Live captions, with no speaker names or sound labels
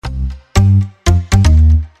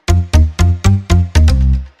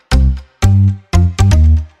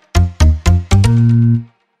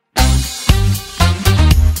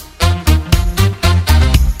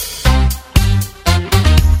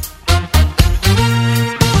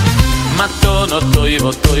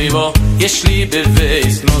toivo, toivo, יש לי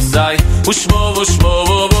בבייס נוזאי, ושמו ושמו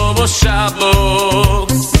ובו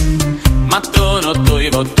שבוס. מתונות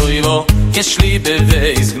toivo, toivo, יש לי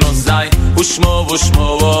בבייס נוזאי, ושמו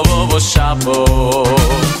ושמו ובו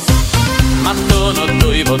שבוס. מתונות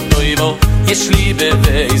toivo, toivo, יש לי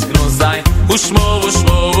בבייס נוזאי, ושמו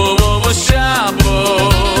ושמו ובו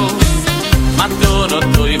שבוס. מתונות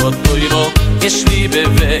toivo, toivo, יש לי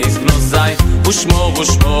בבייס נוזאי, ושמו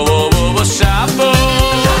ושמו ובו שבוס.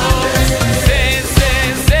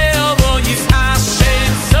 זה אובו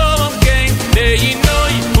ישעשן סובום כן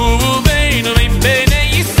דהינוי ובובינו בין בני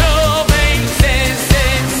יסובין.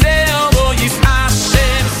 זה אובו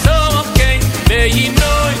ישעשן סובום כן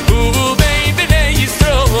דהינוי ובין בני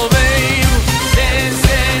יסובין.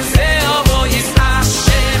 זה אובו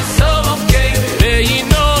ישעשן סובום כן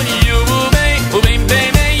דהינוי ובין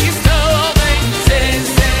בני יסובין.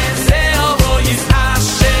 זה אובו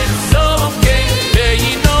ישעשן סובום כן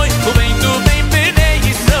דהינוי ובין בני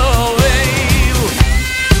יסובין.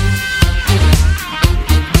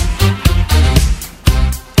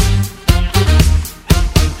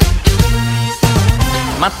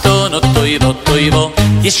 מתונות toivo, toivo,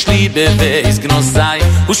 יש לי בבייס גנוזאי,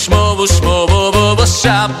 ושמו ושמו ובו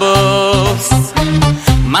שבוס.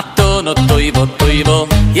 מתונות toivo,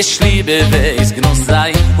 toivo, יש לי בבייס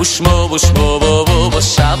גנוזאי, ושמו ושמו ובו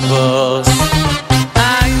שבוס.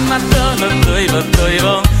 מתונות toivo,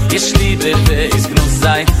 toivo, יש לי בבייס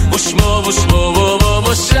גנוזאי, ושמו ושמו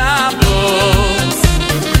ובו שבוס.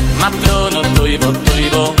 מתונות toivo,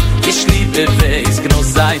 toivo, יש לי בבייס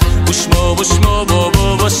גנוזאי, ושמו ושמו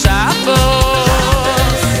ובו שבוס.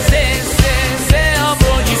 זה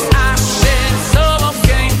אובו ישעשן סובום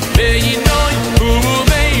כן דהינוי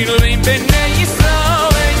ובינו בין בני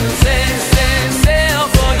ישראל. זה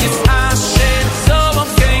אובו ישעשן סובום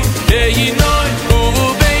כן דהינוי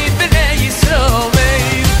ובין בני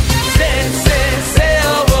ישראל. זה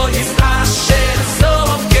אובו ישעשן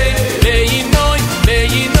סובום כן דהינוי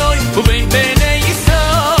ובין בני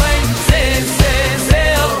ישראל. זה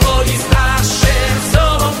אובו ישעשן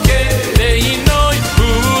סובום כן דהינוי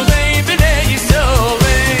ובין בני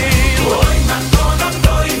ישראל. אוי מתונות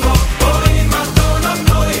toivo, אוי מתונות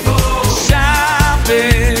toivo,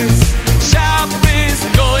 שבס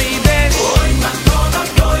קוידש. אוי מתונות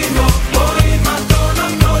toivo, אוי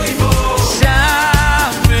מתונות toivo,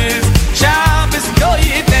 שבס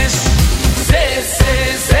קוידש.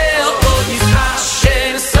 זה אובו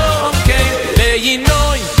ישעשן סובום כן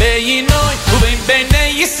דהינוי ובין בני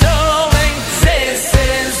ישראל. זה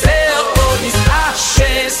אובו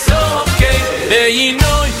ישעשן סובום כן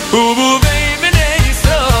דהינוי ובין בני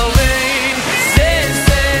ישראל.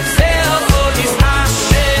 זה אובו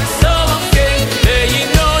ישעשן סובום כן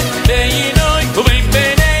דהינוי ובין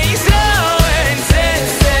בני ישראל.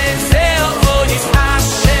 זה אובו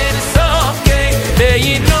ישעשן סובום כן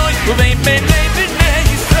דהינוי ובין בני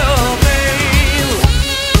ישראל.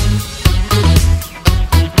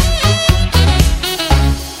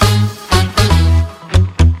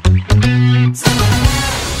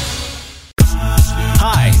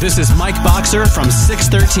 Hi, this is Mike Boxer from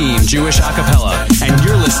 613 Jewish Acapella, and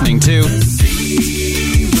you're listening to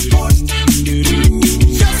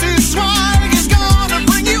Yossi Zweig is gonna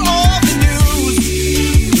bring you all the news.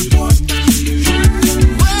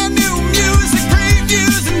 Brand new music,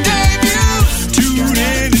 previews, and debuts. Tune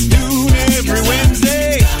in at noon every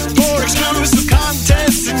Wednesday for exclusive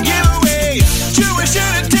contests and giveaways. Jewish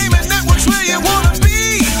Entertainment Network's where you wanna be.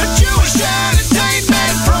 A Jewish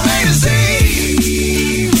entertainment from A to Z.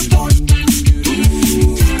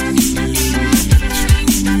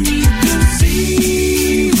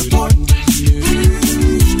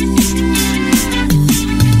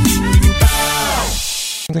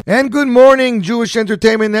 And good morning,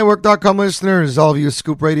 JewishEntertainmentNetwork.com listeners, all of you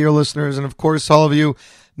Scoop Radio listeners, and of course all of you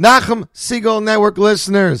Nachum Segal Network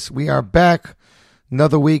listeners. We are back,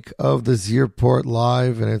 another week of the Zierport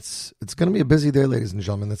Live, and it's going to be a busy day, ladies and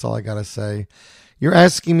gentlemen. That's all I got to say. You're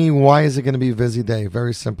asking me, why is it going to be a busy day?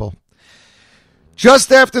 Very simple.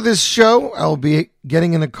 Just after this show, I'll be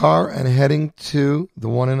getting in a car and heading to the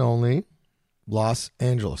one and only Los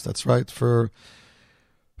Angeles. That's right, for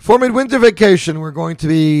midwinter vacation, we're going to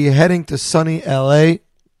be heading to sunny LA.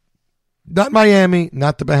 Not Miami,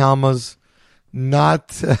 not the Bahamas,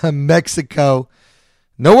 not Mexico.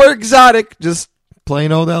 Nowhere exotic, just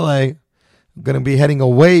plain old LA. I'm going to be heading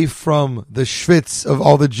away from the schwitz of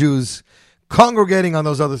all the Jews congregating on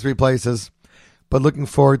those other three places. But looking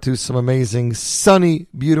forward to some amazing, sunny,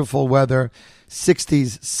 beautiful weather.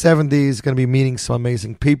 60s, 70s, going to be meeting some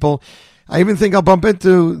amazing people. I even think I'll bump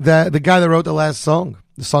into the guy that wrote the last song.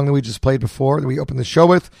 The song that we just played before, that we opened the show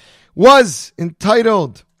with, was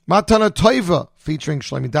entitled Matana Toiva, featuring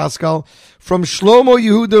Shlomi Daskal, from Shlomo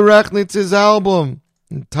Yehuda Rechnitz's album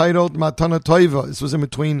entitled Matana Toiva. This was in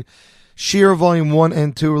between Shir Volume 1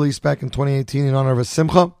 and 2, released back in 2018 in honor of a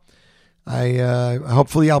Simcha.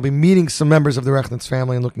 Hopefully I'll be meeting some members of the Rechnitz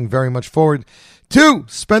family and looking very much forward to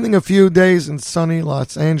spending a few days in sunny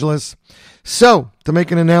Los Angeles. So, to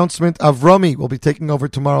make an announcement, Avrami will be taking over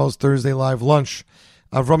tomorrow's Thursday Live Lunch.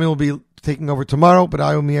 Avrami will be taking over tomorrow, but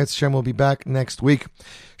I, Mietz Shem, will be back next week.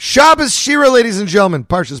 Shabbos Shira, ladies and gentlemen,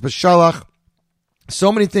 Parshas B'Shalach.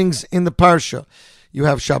 So many things in the Parsha. You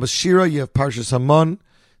have Shabbos Shira, you have Parshas Haman,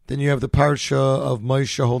 then you have the Parsha of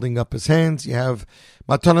Moshe holding up his hands. You have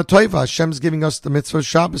Matana Toiva. Hashem's giving us the mitzvah of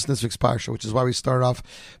Shabbos in this week's Parsha, which is why we start off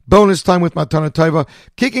bonus time with Matana Toiva.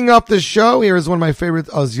 Kicking off the show, here is one of my favorite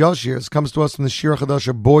Az Yoshirs. Comes to us from the Shir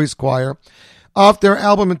Chadasha Boys Choir, off their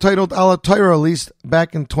album entitled Ala Torah, released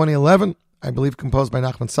back in 2011. I believe composed by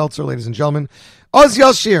Nachman Seltzer, ladies and gentlemen. Az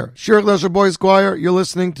Yashir, Shir Chadasha Boys Choir. You're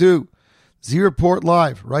listening to Z Report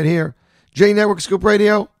Live, right here. J Network Scoop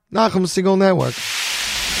Radio, Nachum Single Network.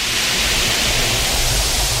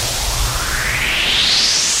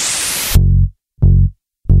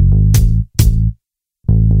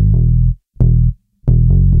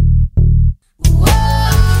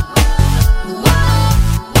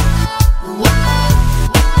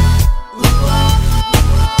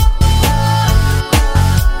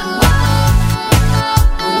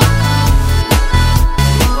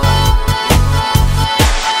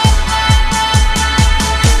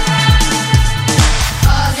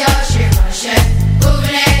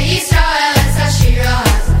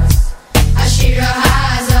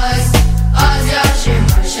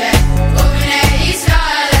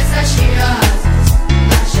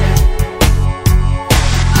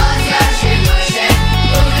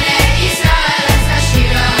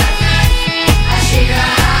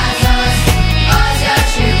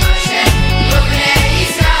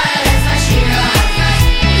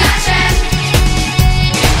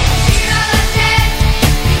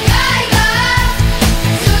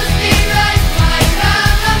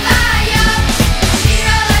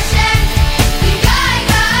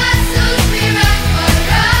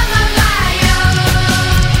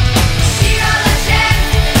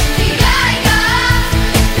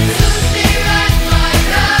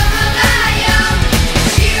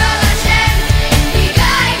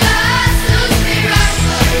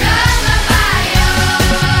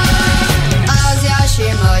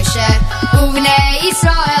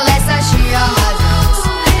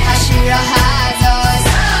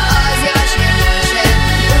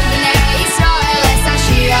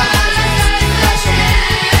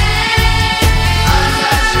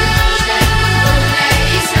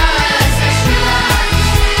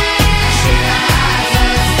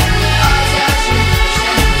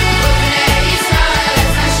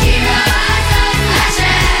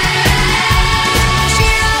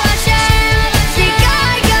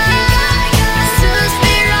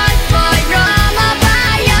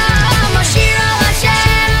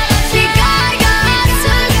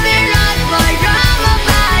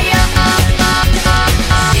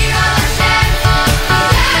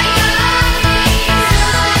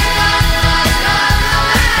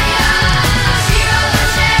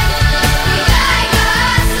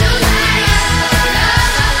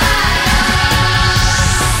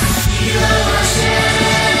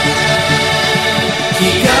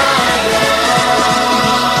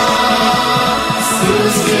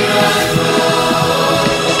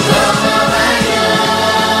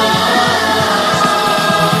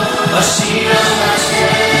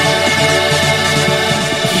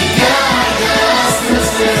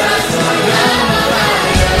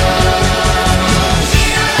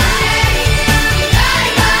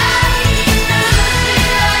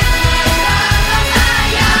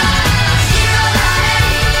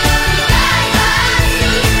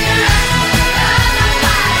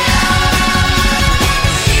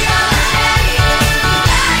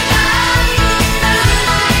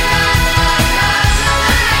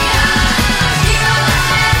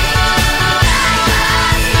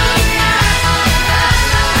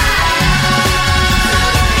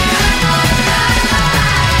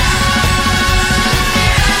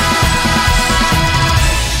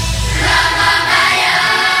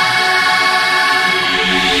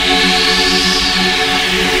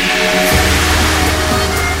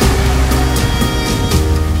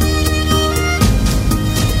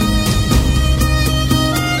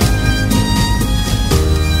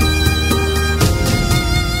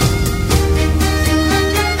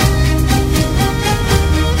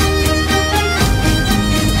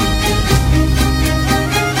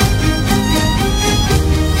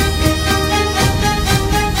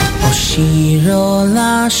 Shiro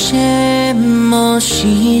Lashem,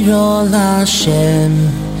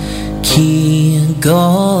 Ki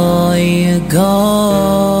Goy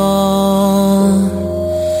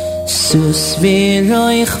Sus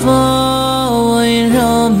Viroi Chvoy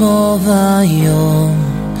Romo Vayom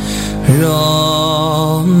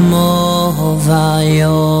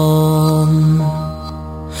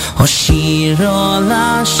O Shiro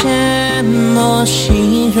Lashem,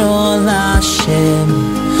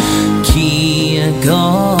 Ki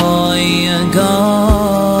Goy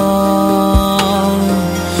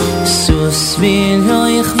Sus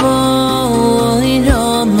Viroi Chvoy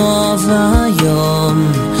Romo Vayom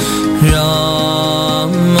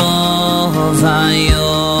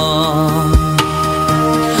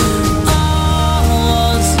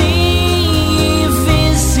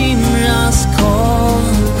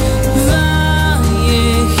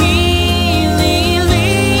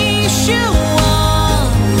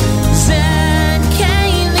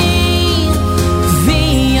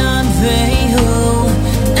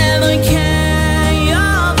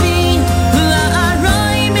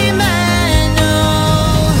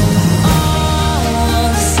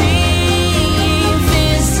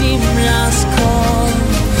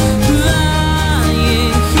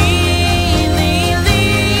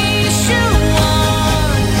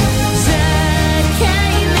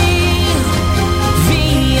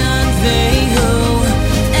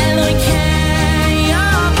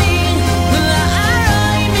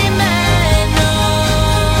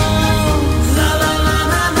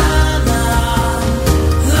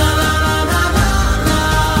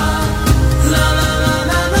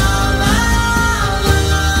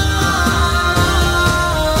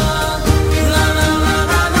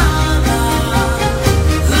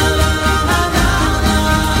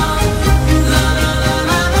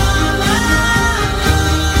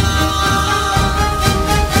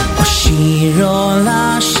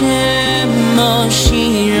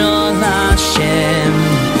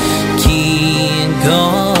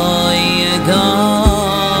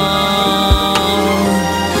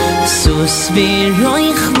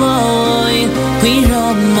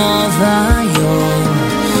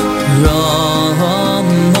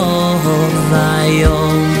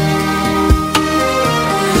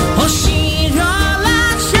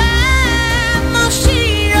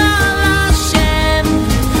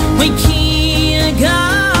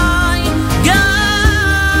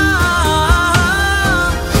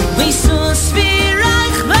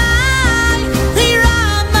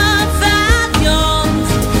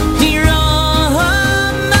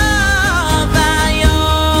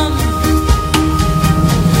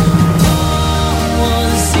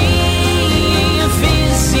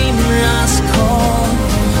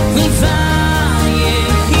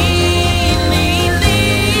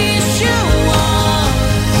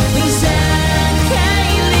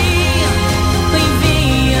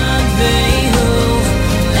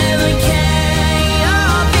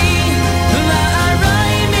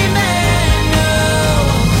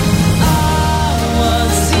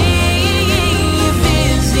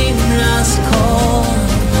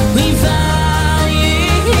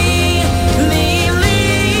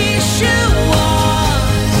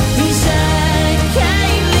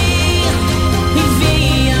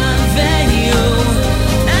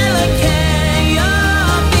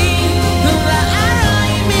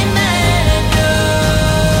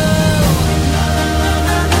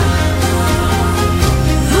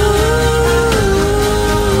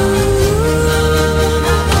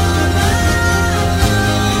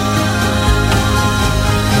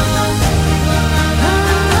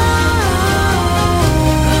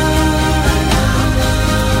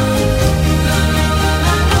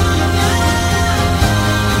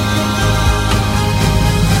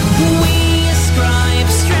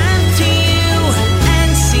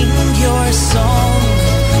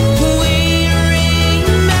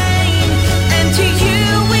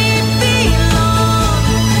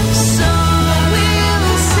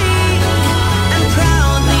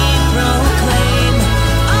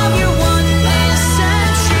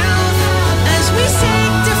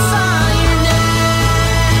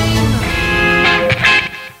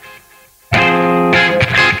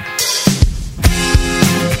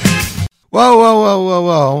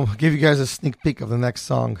Whoa. Give you guys a sneak peek of the next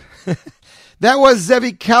song. That was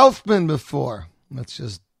Zevi Kaufman before. Let's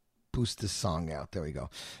just boost this song out. There we go.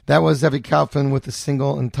 That was Zevi Kaufman with the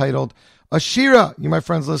single entitled Ashira. You, my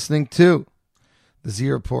friends, listening to the Z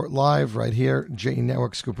Report live right here, JE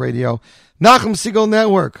Network, Scoop Radio, Nachum Segal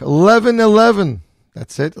Network, 11:11.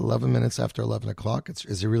 That's it, 11 minutes after 11 o'clock.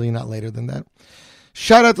 Is it really not later than that?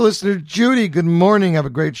 Shout out to listener Judy. Good morning. Have a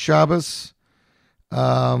great Shabbos.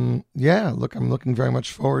 Look, I'm looking very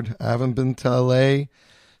much forward. I haven't been to LA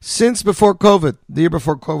since before COVID. The year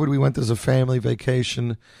before COVID, we went as a family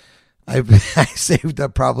vacation. I saved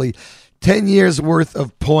up probably 10 years worth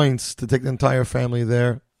of points to take the entire family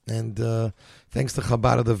there. And thanks to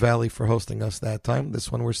Chabad of the Valley for hosting us that time. This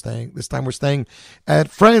time we're staying at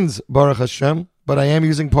Friends, Baruch Hashem. But I am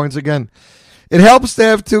using points again. It helps to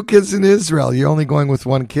have 2 kids in Israel. You're only going with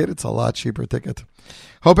 1 kid. It's a lot cheaper ticket.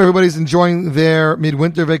 Hope everybody's enjoying their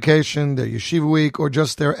midwinter vacation, their yeshiva week, or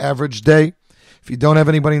just their average day. If you don't have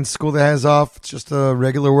anybody in school that has off, it's just a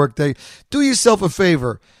regular work day. Do yourself a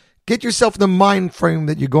favor. Get yourself in the mind frame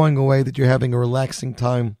that you're going away, that you're having a relaxing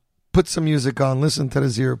time. Put some music on, listen to the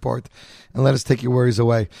Z Report, and let us take your worries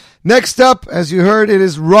away. Next up, as you heard, it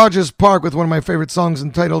is Rogers Park with one of my favorite songs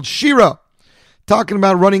entitled Shira. Talking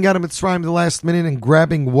about running out of Mitzrayim at the last minute and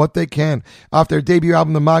grabbing what they can. Off their debut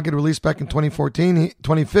album, The Maggid, released back in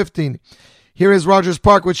 2015. Here is Rogers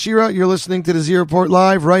Park with Shira. You're listening to the Z Report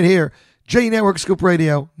live right here. J Network Scoop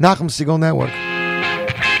Radio, Nachum Segal Network.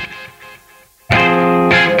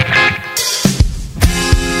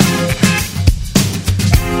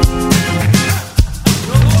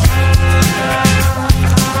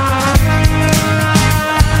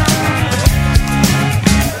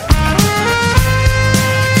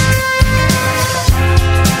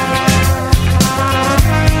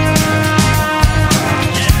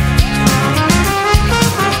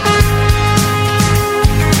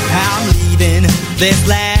 This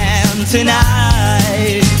land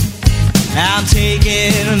tonight. I'm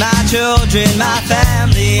taking my children, my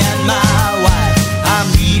family, and my wife. I'm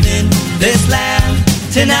leaving this land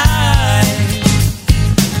tonight.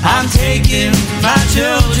 I'm taking my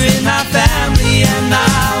children, my family, and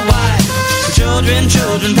my wife. So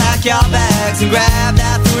children, pack your bags and grab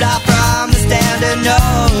that food out from the stand and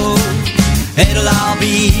know it'll all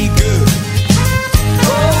be good.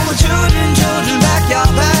 Oh, children, pack your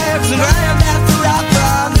bags and grab that food out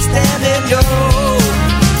from the stand and go.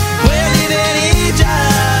 We're leaving Egypt.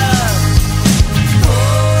 Oh,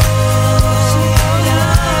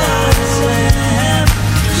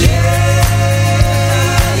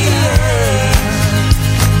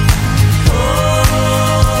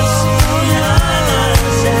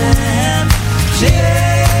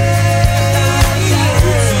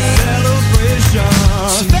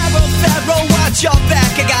 Pharaoh, watch your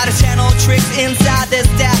back. I got a channel tricks inside this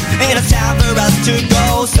deck. Ain't a time for us to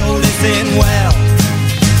go, so listen well.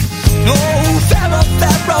 Oh,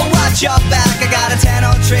 Pharaoh, watch your back. I got a 10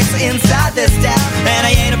 old tricks inside this deck, and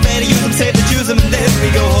I ain't afraid to use them, save to choose them, and there we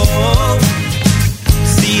go.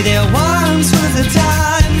 See, there once was a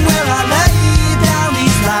time where I laid down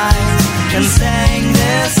these lines and sang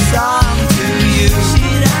this song to you.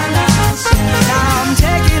 Now I'm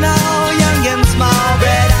taking all young and small,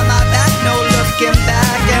 bread on my back, no looking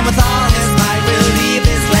back, and with all his might we'll leave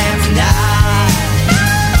this land tonight.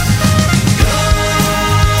 Go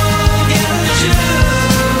get the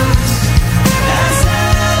Jews and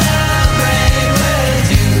celebrate with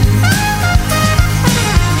you.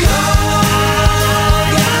 Go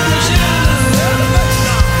get the Jews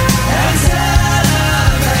and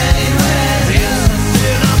celebrate with you.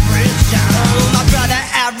 Oh, my brother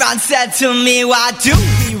Aaron said to me, why do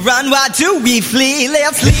we run, why do we flee?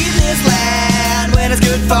 Let's leave this land when it's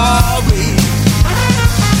good for we.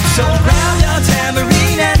 So grab your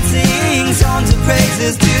tambourine and sing songs of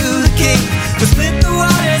praises to the King, to split the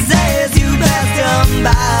waters as you pass them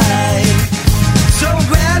by. So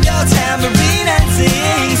grab your tambourine and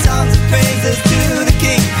sing songs of praises to the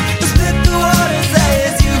King, to split the waters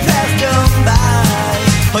as you pass them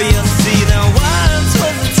by. Oh, you'll see there once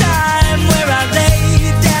was a time where I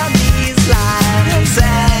laid down these lines and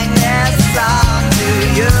sang this song to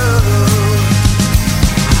you.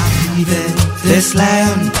 I'm leaving this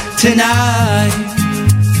land tonight.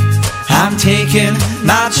 I'm taking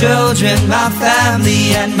my children, my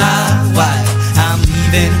family, and my wife. I'm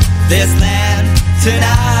leaving this land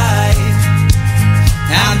tonight.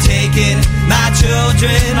 I'm taking my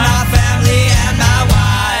children, my family, and my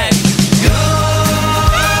wife. Go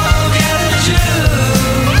get the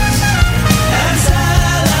Jews and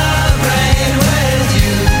celebrate with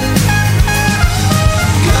you.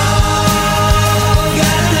 Go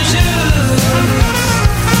get the Jews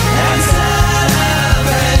and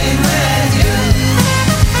celebrate with you.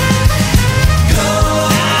 Go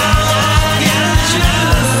get the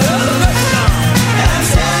Jews and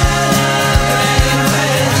celebrate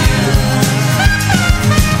with you.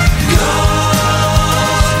 Go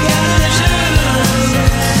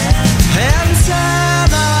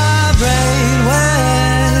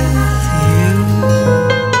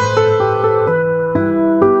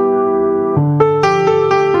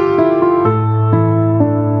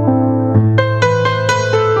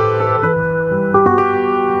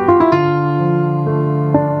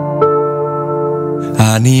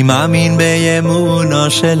אני מאמין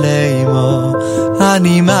באמונו של אימו,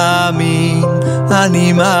 אני מאמין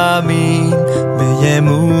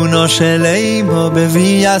באמונו של אימו,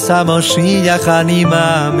 בביאת המשיח אני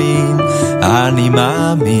מאמין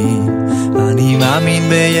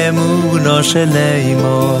באמונו של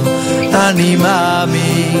אימו, אני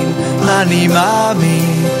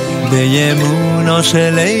מאמין באמונו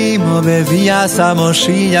של אימו, בביאת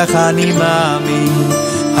המשיח אני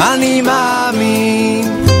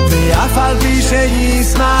מאמין, ואף על פי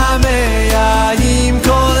שישמע עם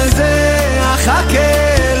כל זה אחכה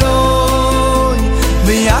אלוהי,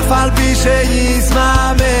 ואף על פי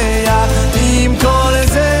שישמע עם כל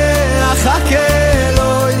זה אחכה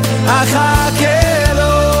אלוהי,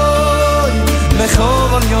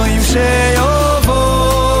 בכל יום שיבוא,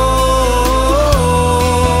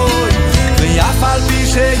 ואף על פי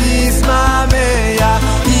שישמע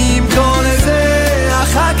עם כל זה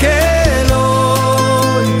אחכה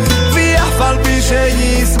אלוהי, ואף על פי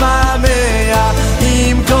שישמע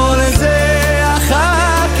עם כל זה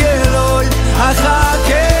אחכה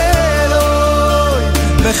אלוהי,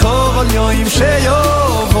 בכל יום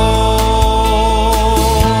שיבוא.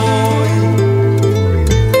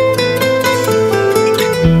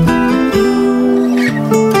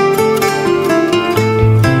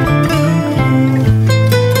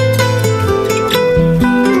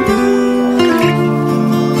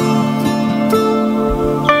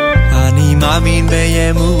 מאמין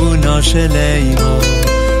באמונו של אימו,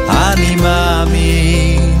 אני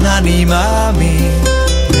מאמין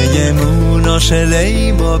באמונו של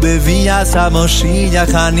אימו, בביאת המשיח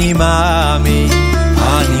אני מאמין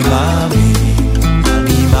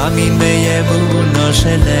באמונו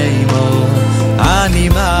של אימו, אני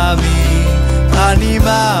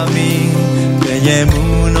מאמין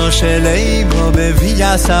באמונו של אימו,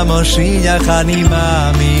 בביאת המשיח אני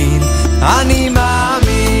מאמין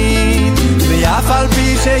ואף על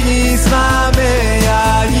פי שישמע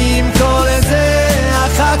עם כל זה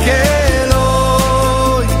אחכה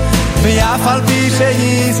אלוהי, ואף על פי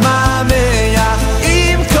שישמע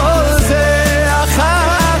עם כל זה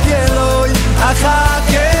אחכה אלוהי,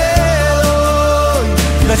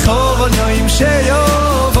 בכל יום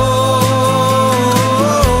שיבוא,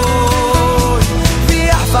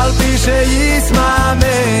 ואף על פי שישמע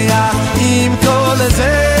עם כל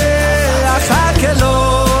זה אחכה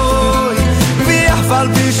אלוהי, ואף על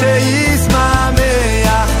פי שישמע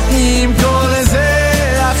עם כל זה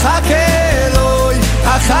אחכה אלוהי,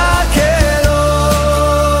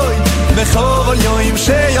 בכל יום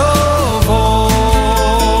שיבוא,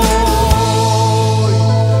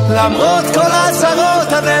 למרות כל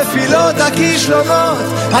הצרות, הנפילות, הכישלונות,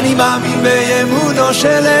 אני מאמין באמונו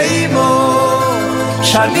של אימו,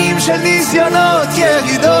 שנים של ניסיונות,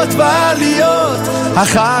 ירידות ועליות,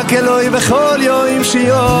 אחכה אלוהי בכל יום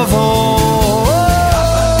שיבוא,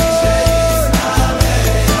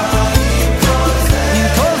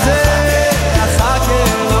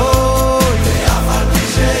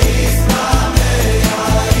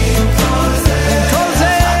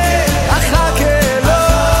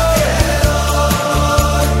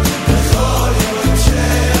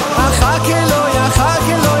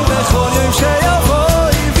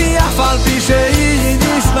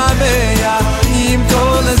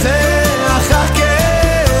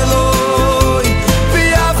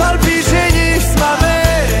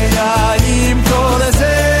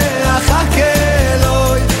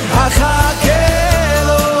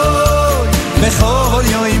 בכל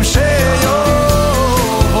יום שיבוא,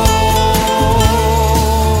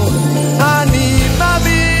 אני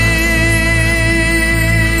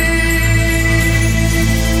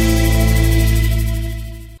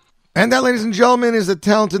And that, ladies and gentlemen, is the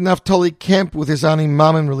talented Naftali Kemp with his Ani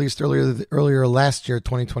Mammon, released earlier last year,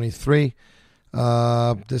 2023.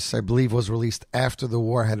 This, I believe, was released after the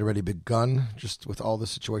war had already begun, just with all the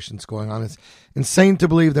situations going on. It's insane to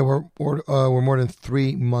believe that we're more than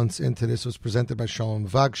 3 months into this. It was presented by Shalom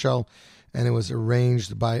Vagshal, and it was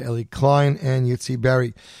arranged by Eli Klein and Yitzi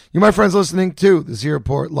Berry. You, my friends, listening to the Z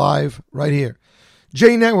Report live right here.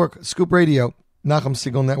 J Network, Scoop Radio, Nachum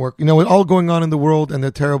Segal Network. You know, with all going on in the world and the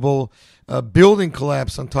terrible building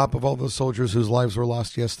collapse on top of all those soldiers whose lives were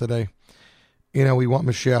lost yesterday, you know, we want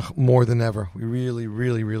Mashiach more than ever. We really,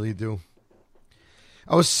 really, really do.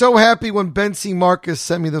 I was so happy when Bensi Marcus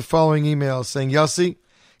sent me the following email saying, Yossi,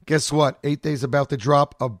 guess what? 8 Days about to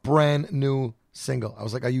drop a brand new single. I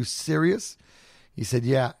was like, are you serious? He said,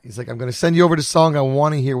 yeah. He's like, I'm going to send you over the song. I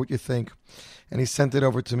want to hear what you think. And he sent it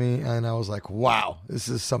over to me, and I was like, wow, this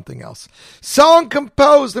is something else. Song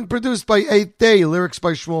composed and produced by 8 Day, lyrics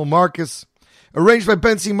by Shmuel Marcus, arranged by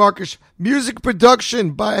Bensi Marcus, music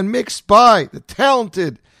production by and mixed by the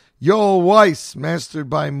talented Yoel Weiss, mastered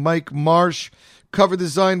by Mike Marsh, cover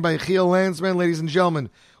designed by Chiel Landsman. Ladies and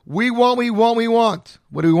gentlemen, we want.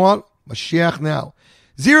 What do we want? Mashiach now.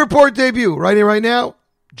 Z Report debut, right here, right now.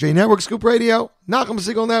 J Network, Scoop Radio, Nachum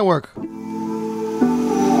Segal Network.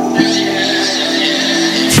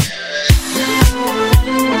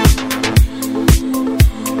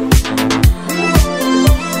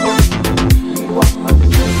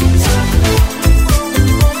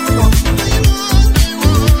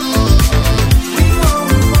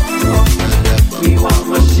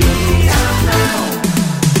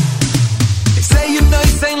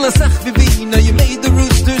 You made the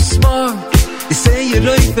rooster smart. They say you're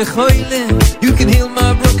right bechoile, you can heal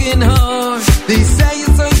my broken heart. They say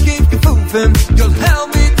you're so keep gefufen, you'll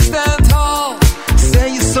help me to stand tall. They say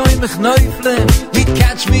you're so mechneufle, you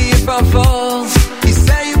catch me if I fall. They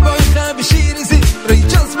say you're boy Chabashir is it, but you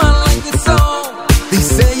just man like the song. They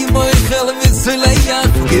say you're boy Chalamitzaleya,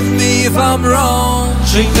 forgive me if I'm wrong.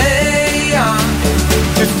 Shreya,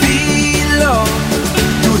 Tefilo,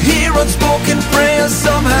 you hear unspoken prayers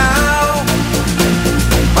somehow.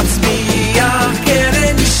 What's me, I get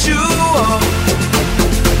in Yeshua.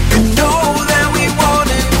 You know that we want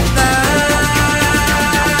it now.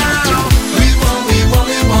 We want.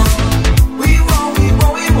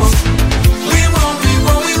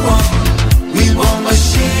 We want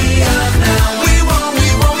Mashiach now. We want. We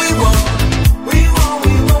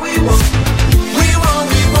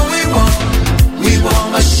want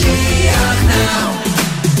Mashiach now.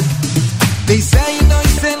 They say you know you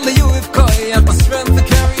send the UFK, I have my strength to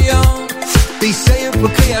carry on. They say you're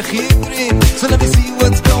okay, so let me see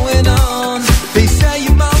what's going on. They say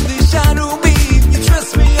you mount the shadow me, you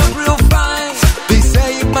trust me, I'm real fine. They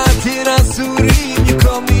say you might hit a suri, you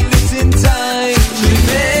call me listen time.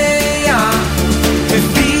 Shreya,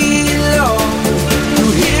 Tefilo, you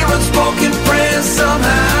hear unspoken prayers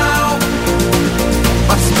somehow.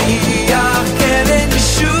 What's me, I get in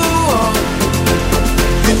Yeshua.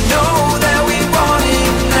 You know that we want it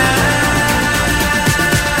now.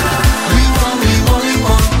 We want.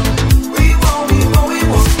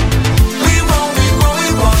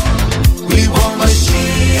 We want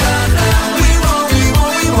Mashiach now. We want.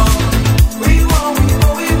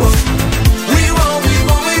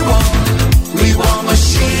 We want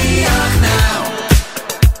Mashiach now.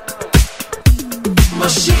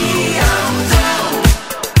 Mashiach now.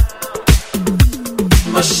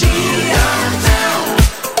 Mashiach now.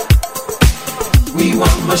 We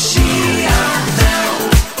want Mashiach now.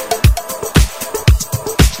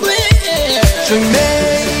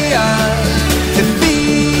 Shemaya,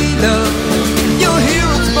 Tefila, you'll hear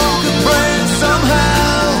us spoken prayers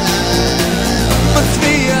somehow.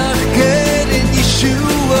 Matzliach, get in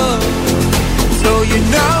Yeshua. So you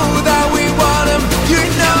know that we want him. You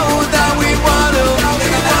know that we want him. We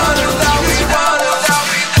want Mashiach now. We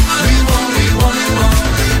want.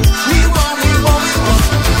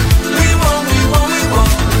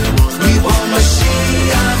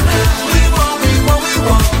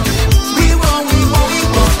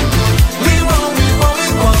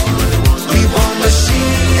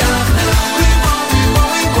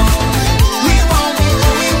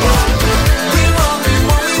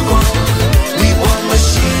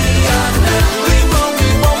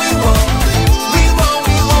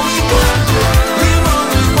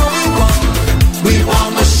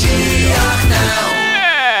 Mashiach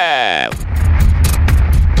now.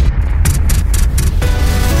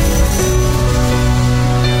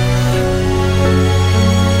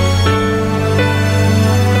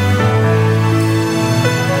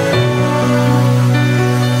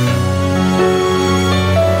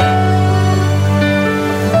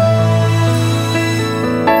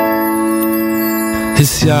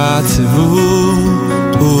 Hisyatzivu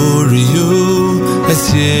Uriyu Es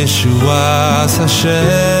Yeshuas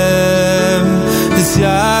Hashem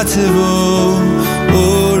Hisyatzivu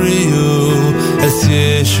Uriyu Es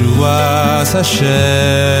Yeshuas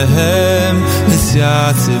Hashem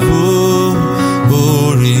Hisyatzivu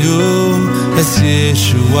Uriyu Es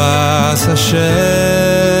Yeshuas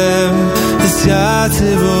Hashem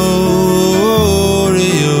Hisyatzivu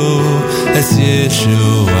Uriyu Es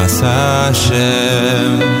Yeshuas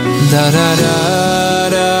Hashem Da da da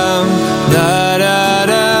dam da da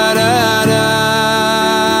da da dam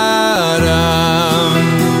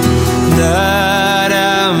da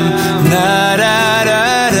dam da da da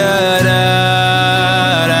da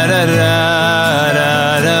da da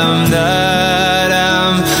dam da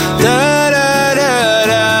dam da da da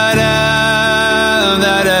da dam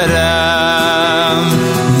da da dam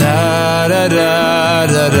da da da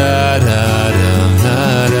da da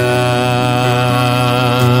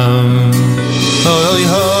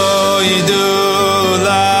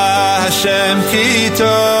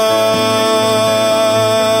Kitoy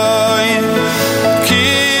Ki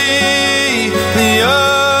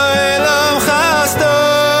Li'olam Chastoy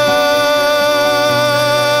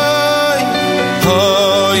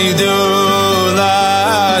Hoidu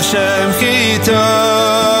L'Hashem Kitoy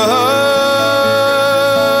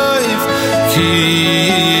Ki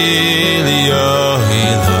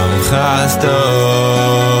Li'olam Chastoy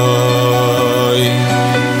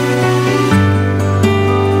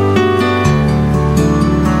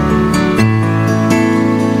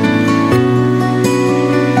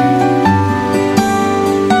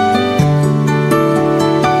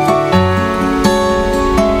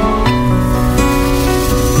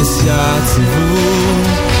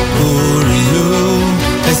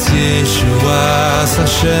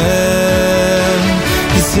Hashem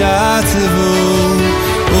Yisyatzivu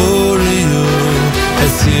Uriyu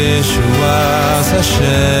Es Yeshuas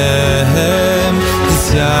Hashem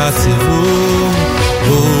Yisyatzivu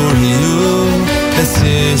Uriyu Es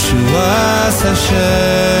Yeshuas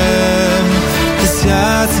Hashem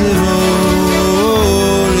Yisyatzivu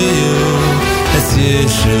Uriyu Es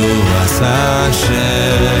Yeshuas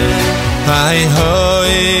Hashem Hai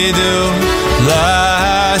hoidu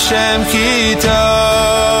L'Hashem Kitoy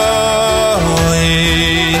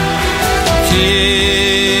Ki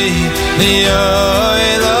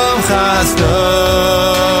Li'olam Chastoy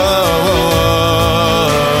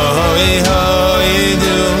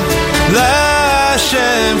Hoidu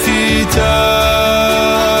L'Hashem Kitoy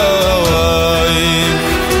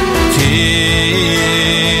Ki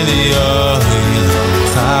Li'olam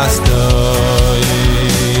Chastoy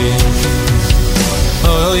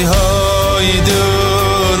Hoidu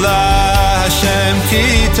L'Hashem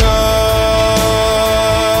Kitoy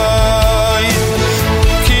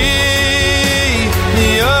Ki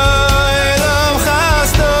Li'olam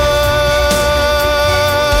Chastoy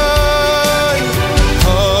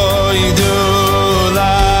Hoidu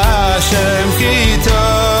L'Hashem Kitoy Ki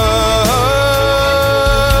Li'olam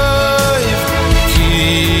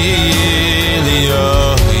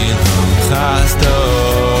Chastoy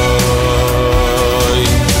Hoidu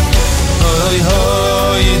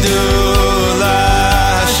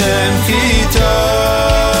L'Hashem Kitoy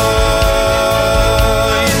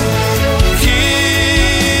Ki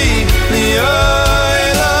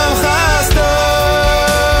Li'olam Chastoy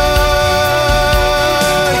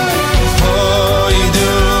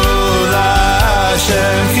Hoidu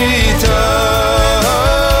L'Hashem Kitoy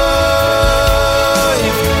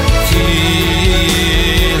Ki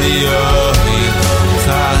Li'olam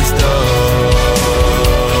Chastoy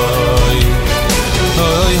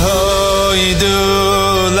Hoidu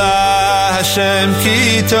L'Hashem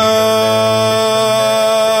Kitoy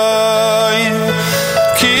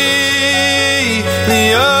Ki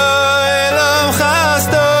Li'olam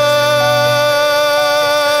Chastoy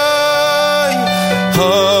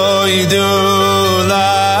Hoidu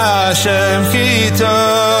L'Hashem Kitoy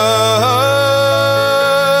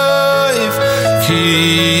Ki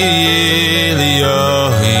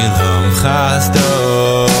Li'olam Chastoy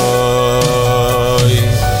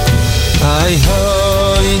Hai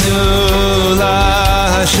hoidu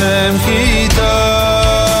L'Hashem Kitoy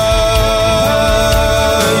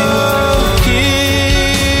Ki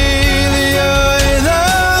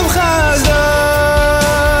Li'olam Chastoy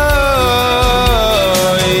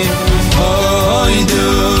Hoidu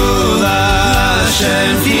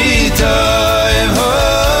L'Hashem Kitoy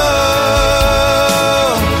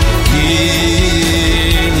Ki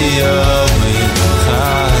Li'olam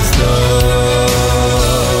Chastoy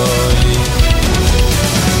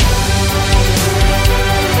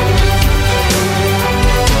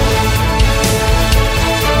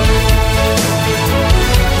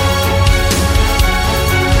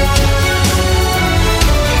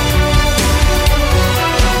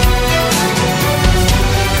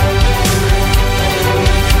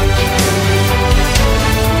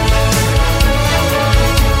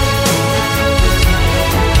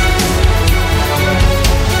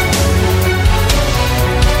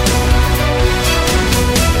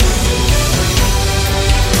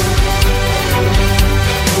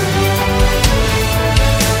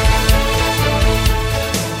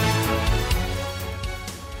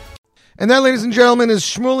And that, ladies and gentlemen, is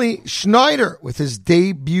Shmuley Schneider with his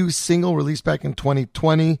debut single released back in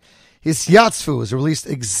 2020. His Yatzfu was released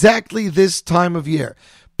exactly this time of year.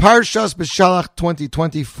 Parshas B'Shalach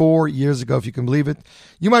 2020, 4 years ago, if you can believe it.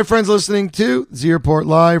 You, my friends, listening to Z Report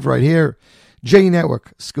Live right here. J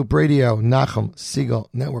Network, Scoop Radio, Nachum Segal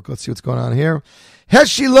Network. Let's see what's going on here.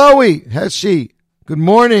 Heshi Lowy. Heshi, good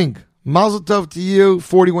morning. Mazel tov to you,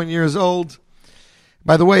 41 years old.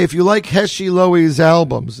 By the way, if you like Heshi Lowy's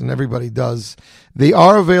albums, and everybody does, they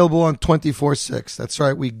are available on 24/6. That's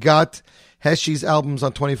right, we got Heshi's albums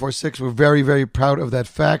on 24/6. We're very, very proud of that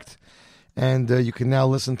fact. And you can now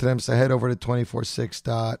listen to them, so head over to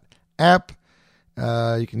 246.app.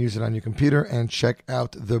 You can use it on your computer and check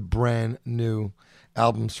out the brand new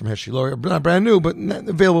albums from Heshi Lowy. Not brand new, but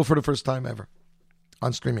available for the first time ever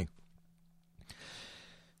on streaming.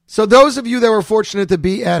 So those of you that were fortunate to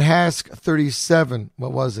be at HASC 37,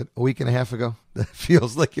 what was it, a week and a half ago? That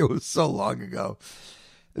feels like it was so long ago.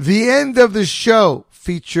 The end of the show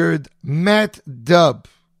featured Matt Dubb.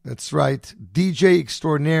 That's right, DJ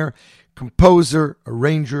extraordinaire, composer,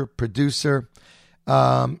 arranger, producer.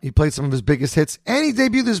 He played some of his biggest hits, and he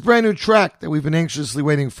debuted this brand new track that we've been anxiously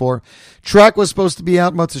waiting for. Track was supposed to be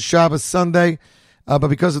out Motzei Shabbos Sunday, but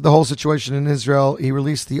because of the whole situation in Israel, he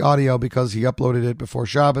released the audio because he uploaded it before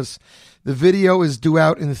Shabbos. The video is due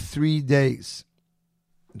out in 3 days,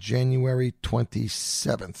 January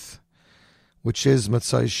 27th, which is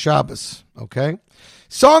Motzei Shabbos, okay?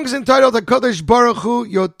 Song is entitled HaKadosh Baruch Hu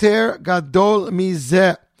Yoter Gadol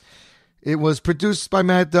Mizeh. It was produced by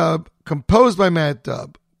Matt Dubb, composed by Matt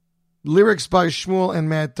Dubb, lyrics by Shmuel and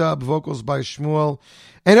Matt Dubb, vocals by Shmuel,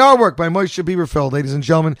 and artwork by Moshe Bieberfeld. Ladies and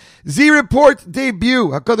gentlemen, Z-Report debut,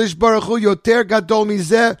 HaKadosh Baruch Hu Yoter Gadol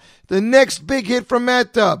Mizeh, the next big hit from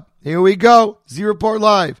Matt Dubb. Here we go, Z-Report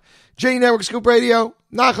Live, J Network Scoop Radio,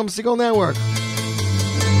 Nachum Segal Network.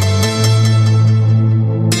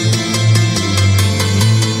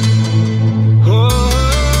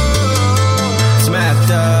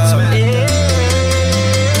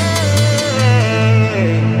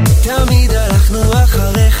 תמיד הלכנו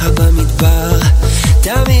אחריך במדבר,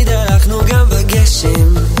 תמיד הלכנו גם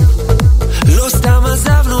בגשם, לא סתם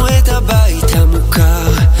עזבנו את הבית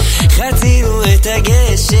המוכר, חצינו את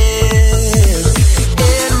הגשר.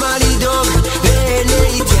 אין מה לדאוג ואין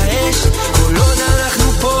להתייאש, כל עוד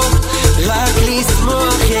אנחנו פה רק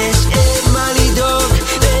לשמוח יש. אין מה לדאוג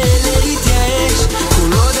ואין להתייאש,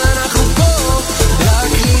 כל עוד אנחנו פה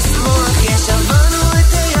רק לשמוח יש. עברנו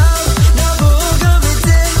את הים, נעבור גם את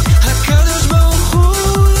זה, הקדוש ברוך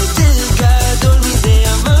הוא יותר גדול מזה.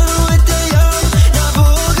 עברנו את הים,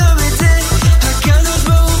 נעבור גם את זה, הקדוש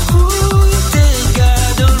ברוך הוא יותר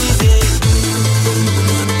גדול מזה.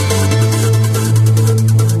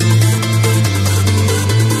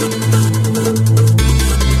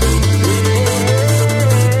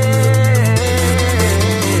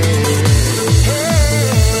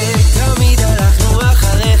 תמיד הלכנו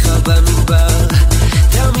אחריך במדבר,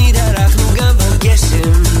 תמיד הלכנו גם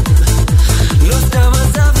בגשם, לא סתם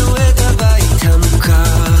עזבנו את הבית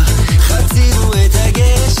המוכר, חצינו את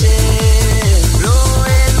הגשר. לא,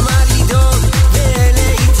 אין מה לדאוג ואין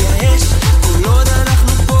להתייאש, כל עוד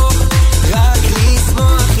אנחנו פה רק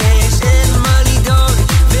לשמוח יש. אין מה לדאוג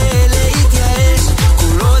ואין להתייאש,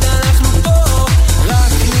 כל עוד אנחנו פה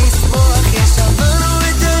רק לשמוח יש. עברנו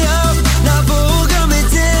את הים, נעבור גם את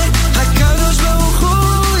זה, הקדוש ברוך הוא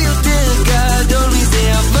יותר גדול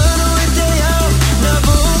מזה. עברנו את הים,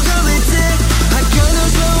 נעבור גם את זה, הקדוש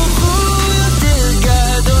ברוך הוא יותר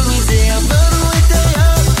גדול מזה. עברנו את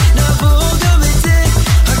הים, נעבור גם את זה,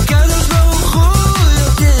 הקדוש ברוך הוא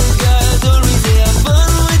יותר גדול מזה.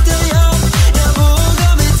 עברנו את הים, נעבור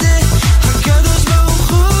גם את זה, הקדוש ברוך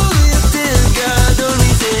הוא יותר גדול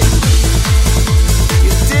מזה.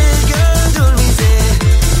 יותר גדול מזה,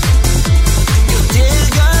 יותר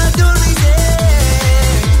גדול מזה,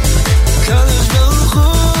 הקדוש ברוך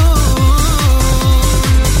הוא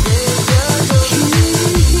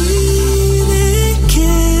הנה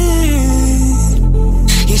כן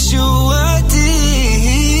ישועתי,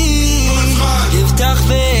 יפתח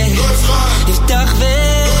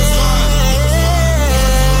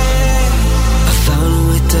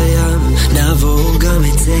עברנו את הים, נעבור גם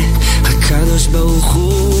את זה, הקדוש ברוך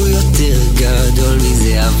הוא יותר גדול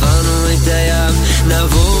מזה. עברנו את הים,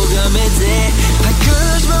 נעבור גם את זה,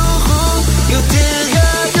 הקדוש ברוך הוא יותר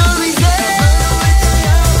גדול מזה.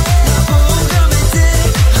 נעבור גם את זה,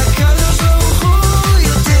 הקדוש ברוך הוא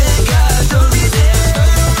יותר גדול מזה.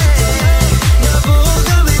 נעבור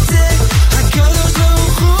גם את זה, הקדוש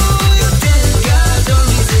ברוך הוא יותר גדול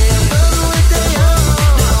מזה. עברנו את הים,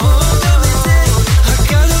 נעבור גם את זה,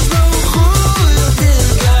 הקדוש ברוך הוא יותר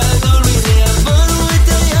גדול מזה. עברנו את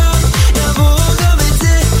הים, נעבור גם את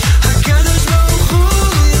זה, הקדוש ברוך הוא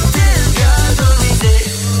יותר גדול מזה.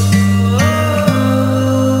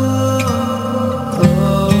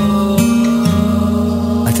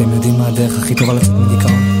 אתם יודעים מה הדרך הכי טובה לצאת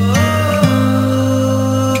מדיכאון?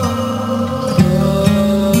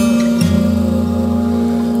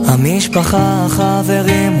 המשפחה,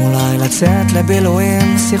 חברים, אולי לצאת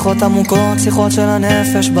לבילויים, שיחות עמוקות, שיחות של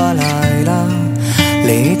הנפש בלילה,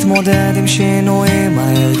 להתמודד עם שינויים,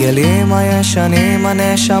 ההרגלים הישנים,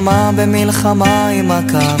 הנשמה במלחמה עם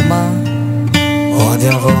הקרמה. עוד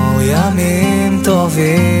יבואו ימים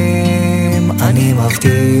טובים, אני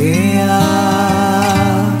מבטיח,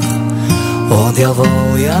 עוד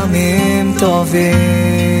יבואו ימים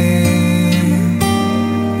טובים.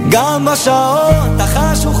 גם בשעות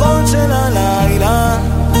החשוכות של הלילה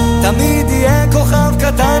תמיד יהיה כוכב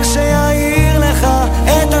קטן שיעיר לך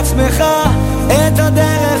את עצמך, את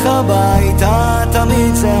הדרך הביתה.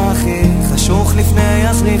 תמיד זה הכי חשוך לפני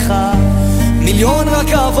הזריחה. מיליון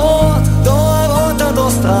רכבות דוהרות עד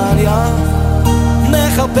אוסטרליה,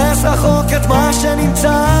 מחפש רחוק את מה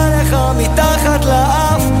שנמצא לך מתחת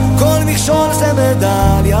לאף. כל מכשול זה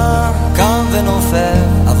מדליה, קם ונופל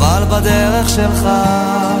אבל בדרך שלך.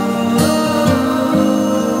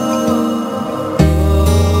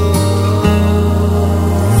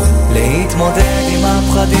 להתמודד עם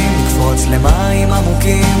הפחדים, לקפוץ למים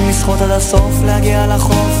עמוקים, לשחות עד הסוף, להגיע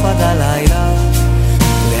לחוף עד הלילה,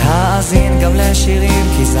 להאזין גם לשירים,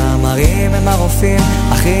 כי זמרים הם הרופאים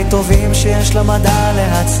הכי טובים שיש למדע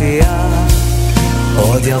להציע.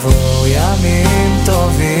 עוד יבואו ימים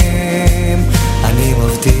טובים, אני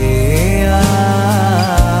מבטיח,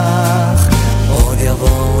 עוד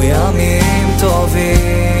יבואו ימים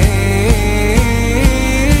טובים.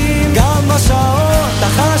 גם בשעות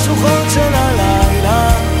החשוכות של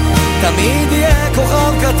הלילה תמיד יהיה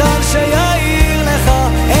כוכב קטן שיעיר לך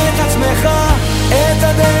את עצמך, את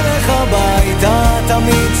הדרך הביתה.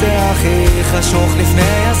 תמיד זה הכי חשוך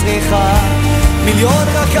לפני הזריחה. מיליון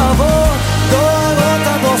רכבות דוהרות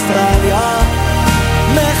עד אוסטרליה,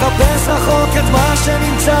 מחפש רחוק את מה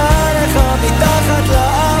שנמצא לך מתחת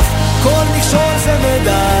לאף. כל מכשול זה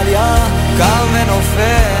מדליה, קם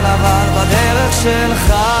ונופל אבל בדרך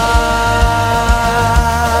שלך.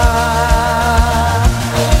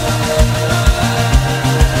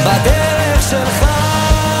 בדרך שלך,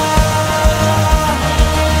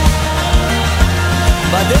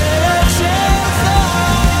 בדרך שלך.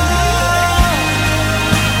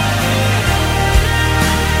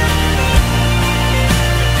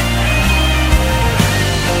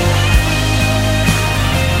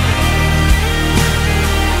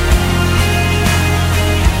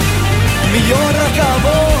 מיליון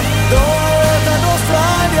רכבות דוהרות עד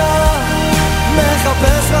אוסטרליה,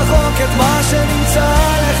 מחפש רחוק את מה שנמצא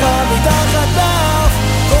לך מתחת לאף.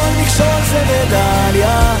 כל מכשול זה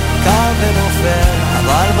מדליה, קם ונופל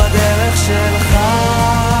אבל בדרך שלך.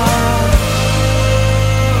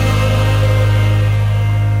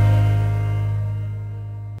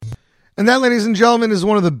 And that, ladies and gentlemen, is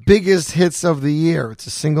one of the biggest hits of the year. It's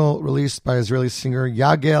a single released by Israeli singer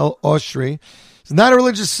Yagel Oshri. He's not a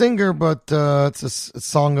religious singer, but it's a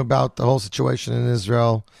song about the whole situation in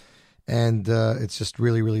Israel. And it's just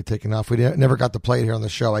really, really taken off. We never got to play it here on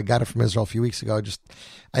the show. I got it from Israel a few weeks ago.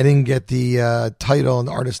 I didn't get the title and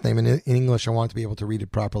the artist name in English. I wanted to be able to read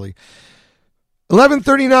it properly.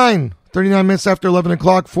 11:39, 39 minutes after 11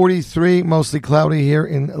 o'clock, 43, mostly cloudy here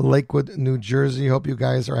in Lakewood, New Jersey. Hope you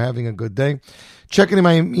guys are having a good day. Checking in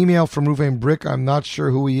my email from Ruvain Brick. I'm not sure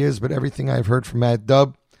who he is, but everything I've heard from Matt Dubb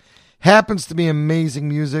happens to be amazing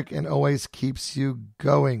music and always keeps you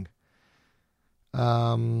going.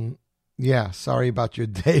 Yeah, sorry about your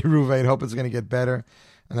day, Ruvain. Hope it's going to get better.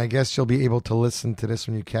 And I guess you'll be able to listen to this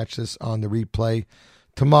when you catch this on the replay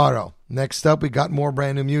tomorrow. Next up, we got more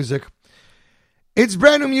brand new music. It's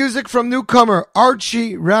brand new music from newcomer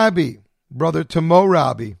Archie Rabi, brother to Mo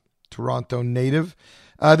Rabi, Toronto native.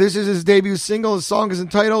 This is his debut single. The song is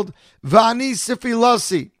entitled Vani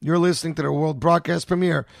Sifilasi. You're listening to the world broadcast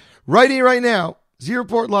premiere right here, right now. Z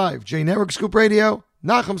Report Live, J Network Scoop Radio,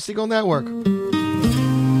 Nachum Segal Network.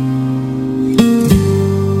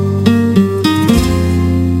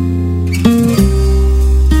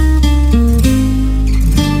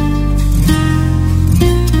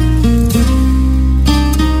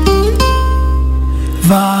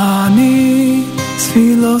 ואני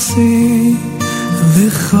תפילוסי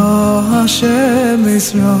לך השם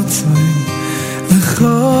ישרוצי, לך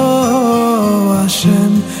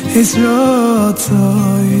השם ישרוצי.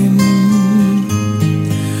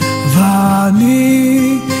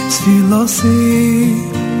 ואני תפילוסי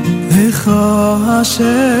לך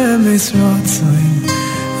השם ישרוצי,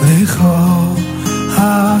 לך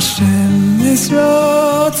השם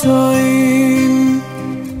ישרוצי.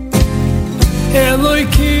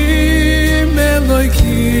 אלוהיקים,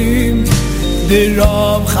 אלוהיקים,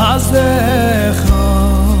 דרום חסדך,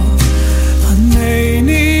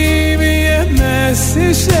 ענני מימס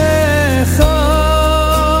אישך,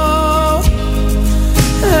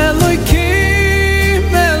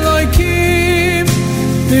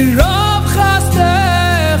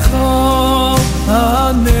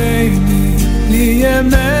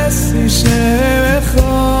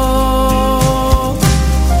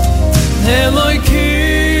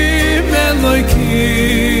 Eloikim,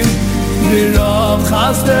 Eloikim, Virov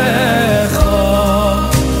Chazdecha,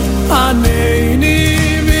 Aneini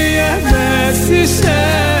V'yemes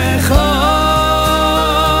Yishecha.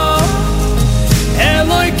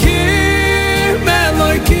 Eloikim,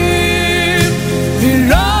 Eloikim,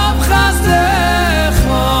 Virov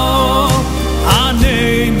Chazdecha,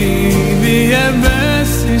 Aneini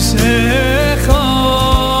V'yemes Yishecha.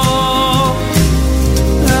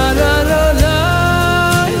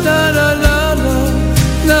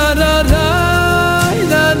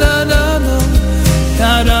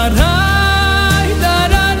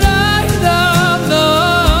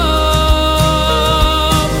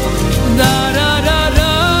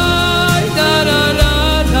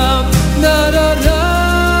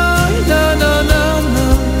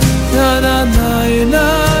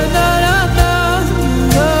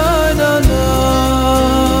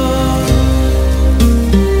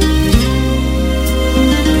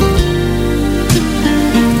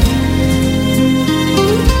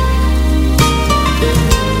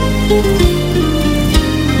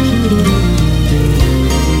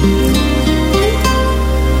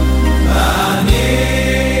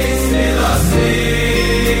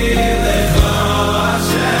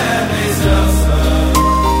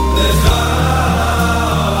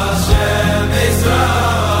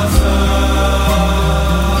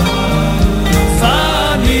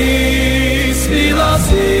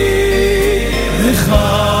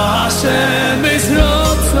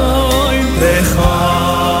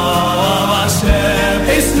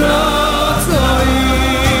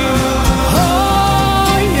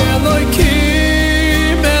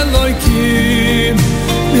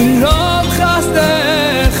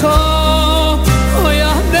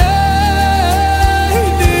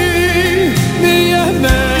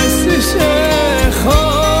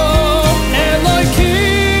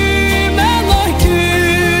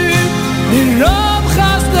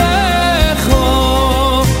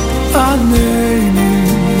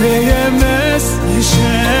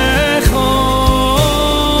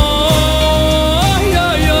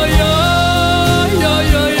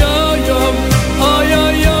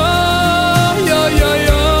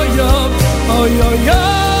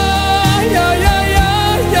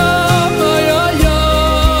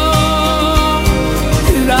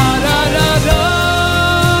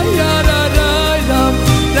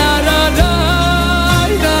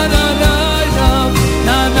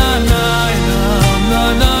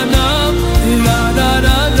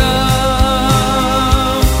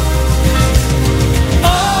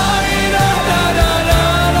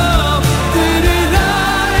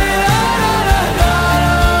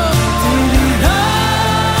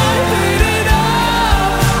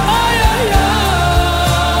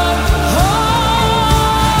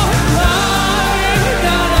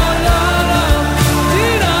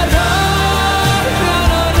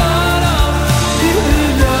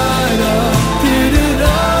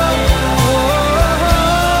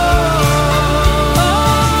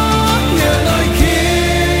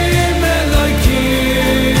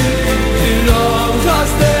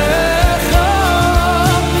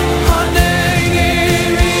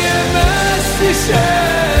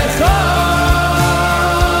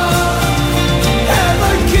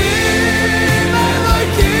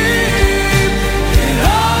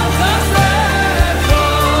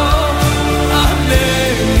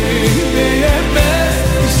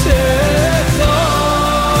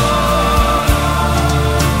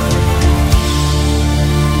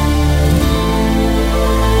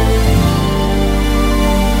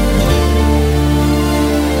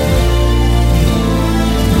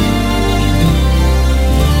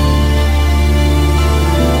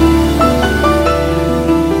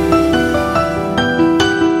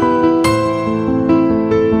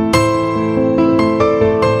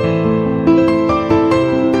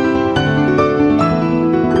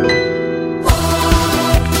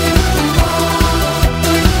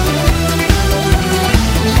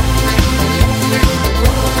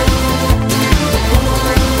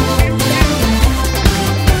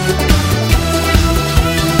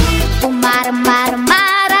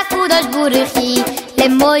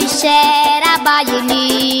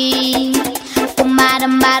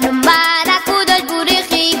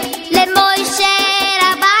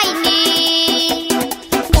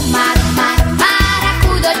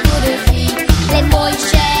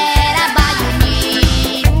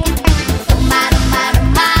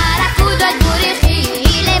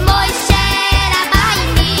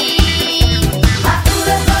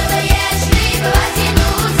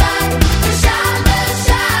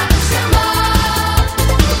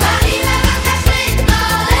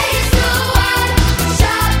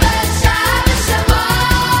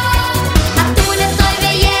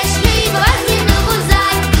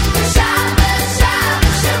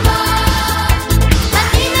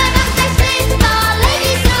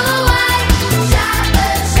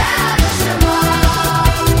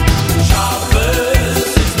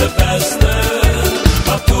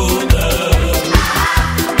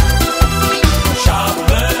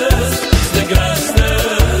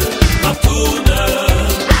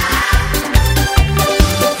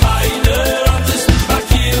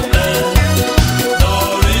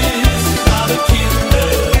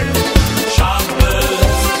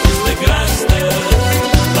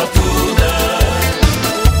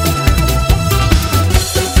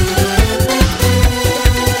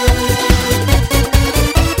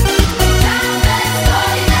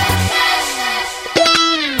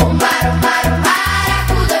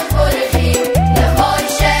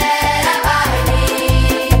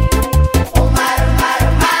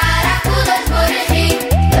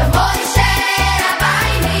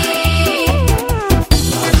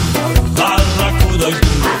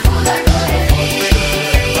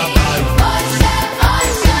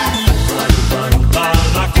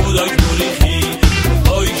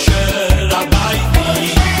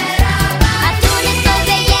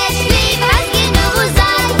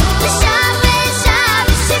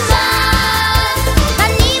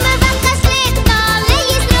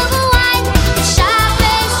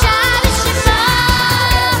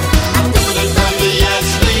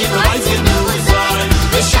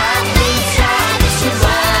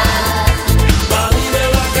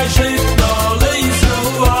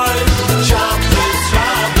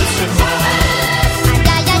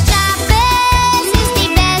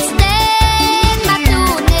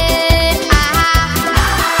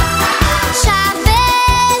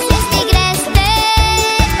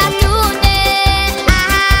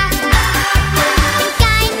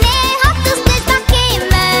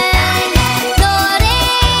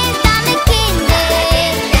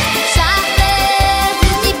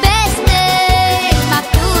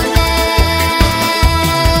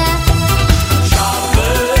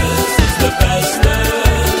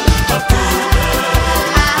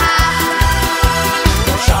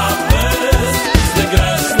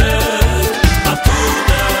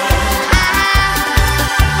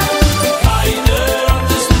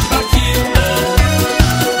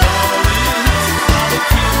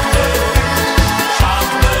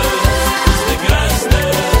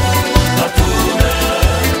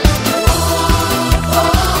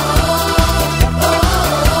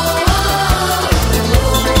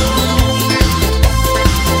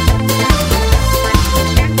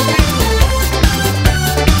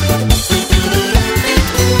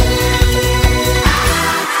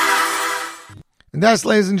 And that's,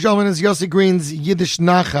 ladies and gentlemen, is Yossi Green's Yiddish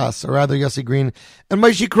Nachas, or rather Yossi Green and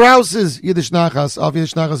Moshe Krause's Yiddish Nachas, off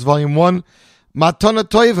Yiddish Nachas Volume 1, Matana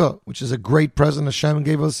Toiva, which is a great present Hashem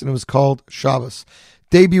gave us, and it was called Shabbos.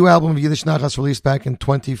 Debut album of Yiddish Nachas released back in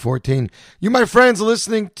 2014. You, my friends, are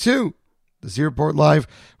listening to the Z Report Live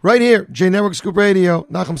right here, J Network Scoop Radio,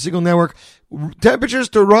 Nachum Segal Network. Temperatures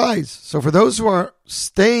to rise. So for those who are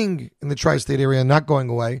staying in the tri-state area and not going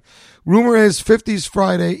away, rumor is 50s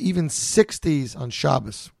Friday, even 60s on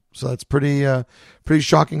Shabbos. So that's pretty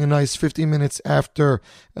shocking and nice. 15 minutes after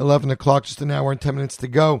 11 o'clock, just an hour and 10 minutes to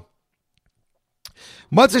go.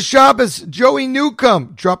 Matzah Shabbos, Joey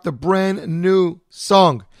Newcomb dropped a brand new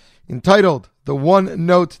song entitled The One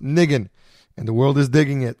Note Niggin, and the world is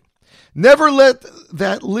digging it. Never let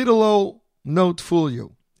that little old note fool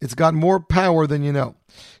you. It's got more power than you know.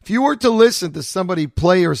 If you were to listen to somebody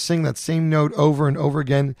play or sing that same note over and over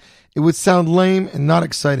again, it would sound lame and not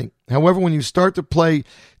exciting. However, when you start to play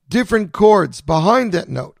different chords behind that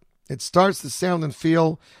note, it starts to sound and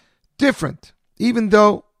feel different, even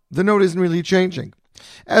though the note isn't really changing.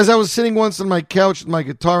 As I was sitting once on my couch with my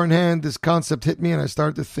guitar in hand, this concept hit me and I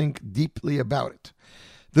started to think deeply about it.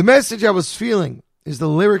 The message I was feeling is the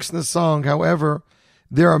lyrics in the song. However,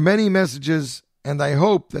 there are many messages, and I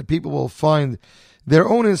hope that people will find their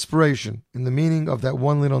own inspiration in the meaning of that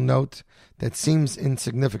one little note that seems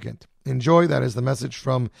insignificant. Enjoy. That is the message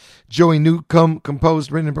from Joey Newcomb,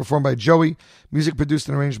 composed, written, and performed by Joey. Music produced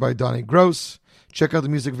and arranged by Donnie Gross. Check out the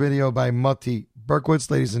music video by Matti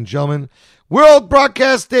Berkowitz, ladies and gentlemen. World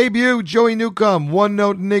broadcast debut, Joey Newcomb, One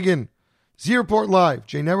Note Niggin. Z Report Live,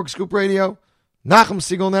 J Network Scoop Radio, Nachum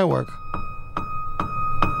Segal Network.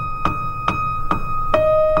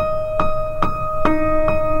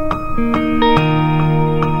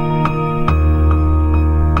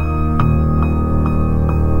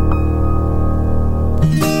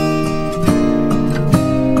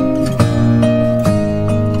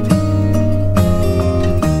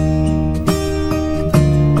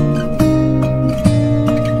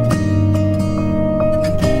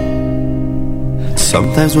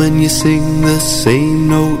 Sometimes when you sing the same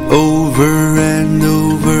note over and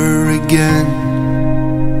over again,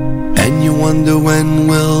 and you wonder when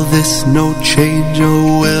will this note change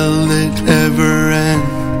or will it ever end,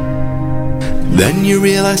 then you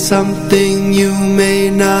realize something you may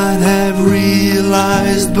not have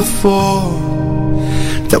realized before,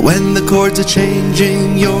 that when the chords are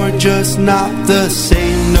changing, you're just not the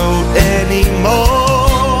same note anymore.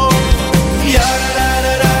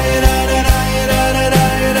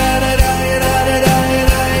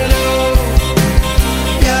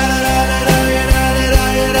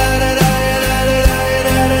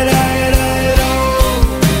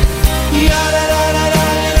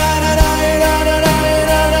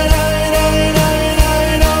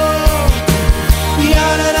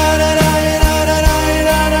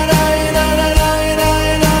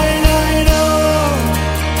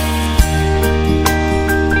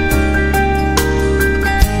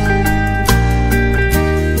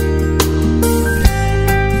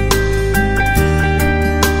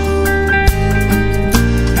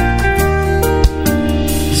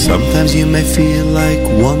 Sometimes you may feel like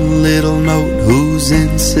one little note who's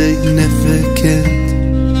insignificant.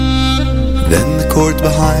 Then the chords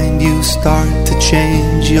behind you start to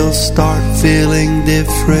change, you'll start feeling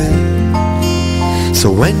different.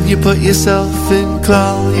 So when you put yourself in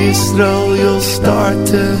Klal Yisrael, you'll start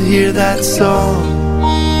to hear that song.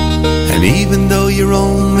 And even though you're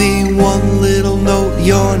only one little note,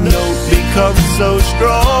 your note becomes so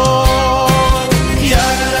strong.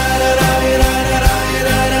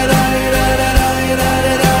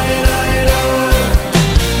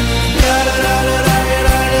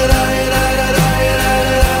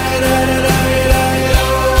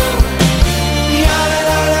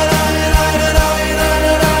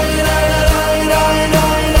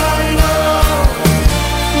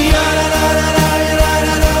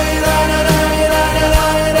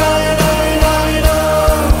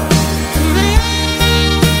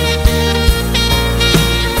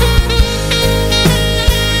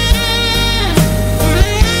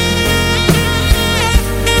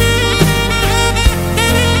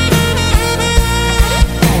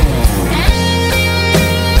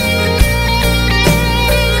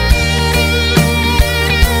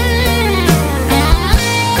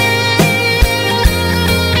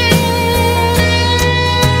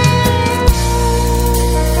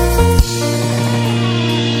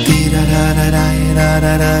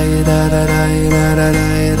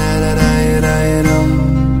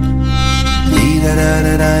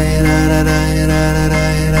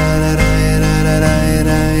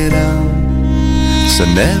 So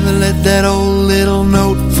Never let that old little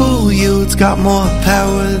note fool you. It's got more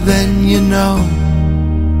power than you know.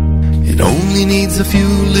 It only needs a few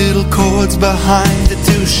little chords behind it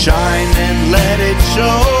to shine and let it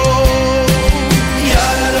show.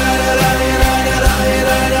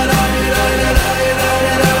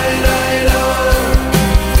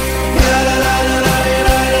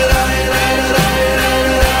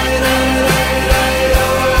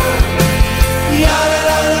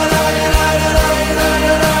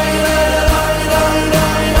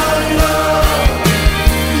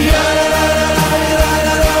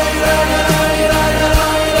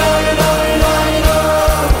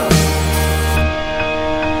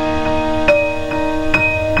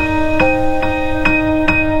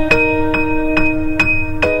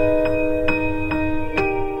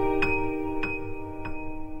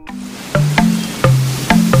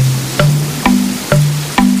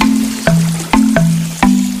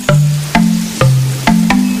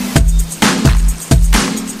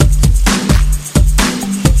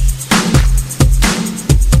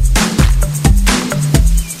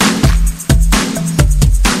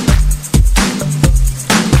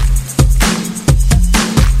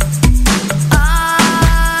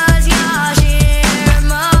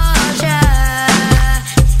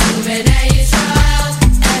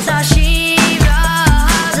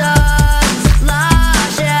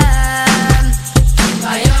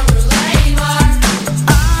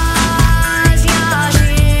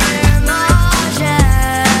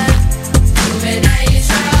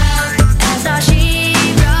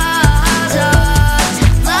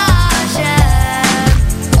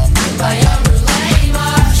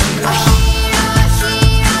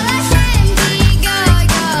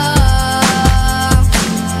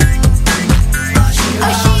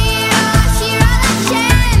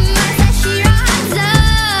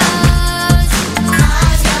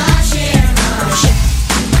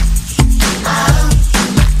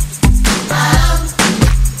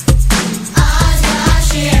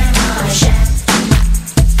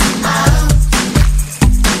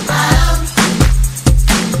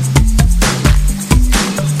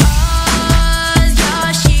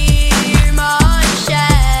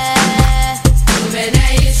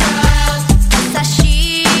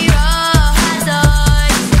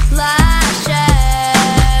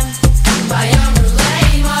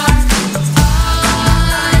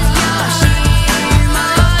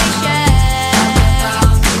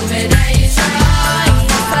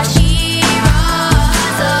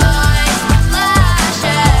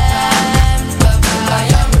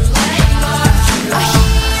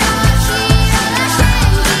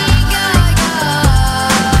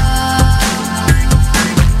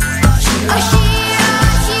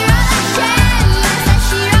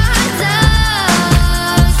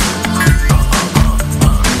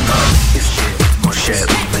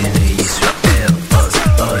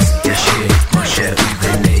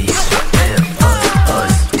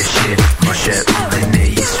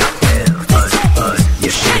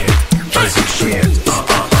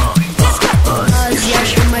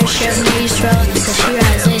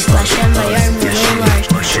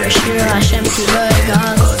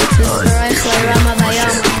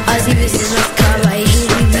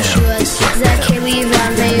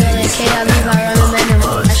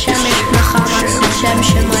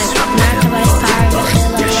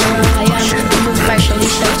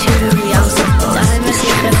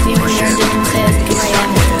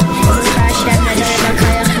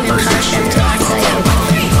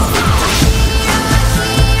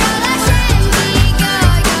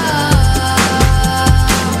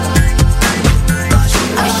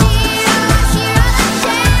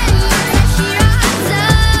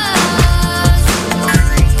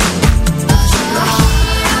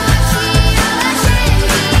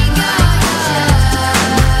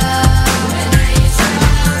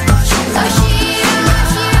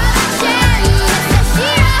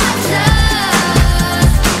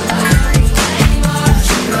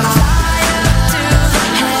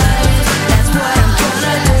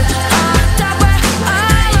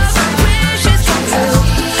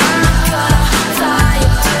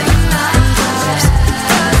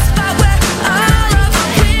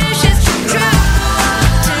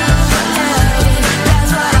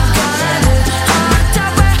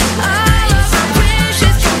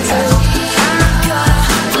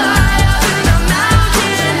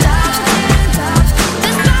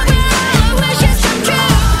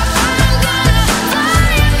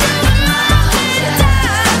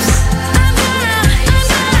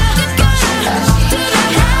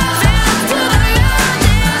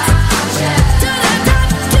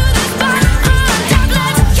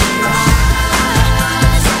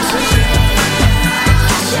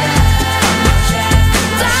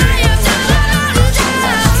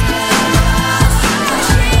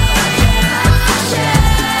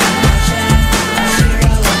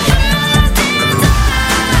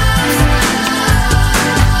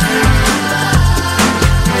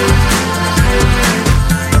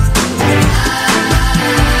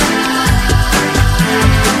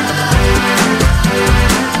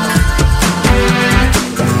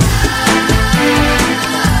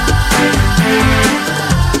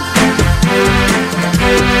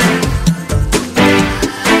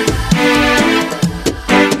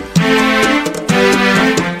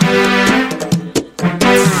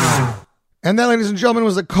 And that, ladies and gentlemen,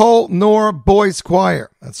 was the Kol Nor Boys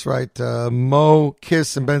Choir. That's right. Mo,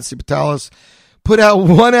 Kiss, and Ben Sipatalis put out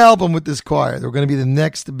one album with this choir. They were going to be the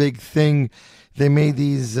next big thing. They made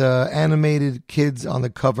these animated kids on the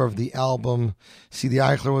cover of the album. C.D.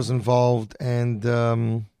 Eichler was involved, and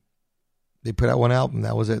they put out one album.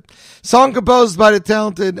 That was it. Song composed by the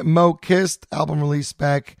talented Mo Kiss. Album released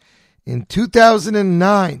back in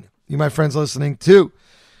 2009. You, my friends, listening to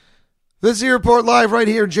This is your report live right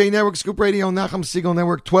here, J Network, Scoop Radio, Nachum Segal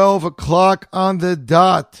Network, 12 o'clock on the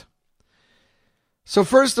dot. So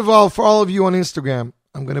first of all, for all of you on Instagram,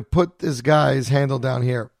 I'm going to put this guy's handle down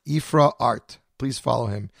here, Ifra Art. Please follow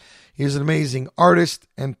him. He's an amazing artist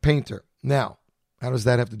and painter. Now, how does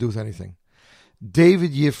that have to do with anything?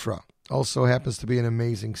 David Yifra also happens to be an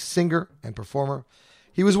amazing singer and performer.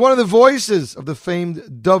 He was one of the voices of the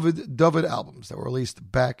famed David albums that were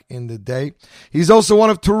released back in the day. He's also one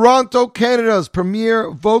of Toronto, Canada's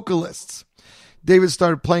premier vocalists. David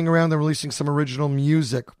started playing around and releasing some original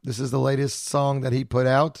music. This is the latest song that he put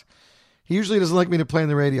out. He usually doesn't like me to play on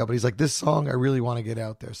the radio, but he's like, this song, I really want to get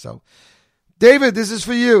out there. So, David, this is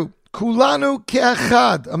for you. Kulanu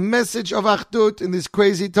Ke'achad, a message of Achdut in these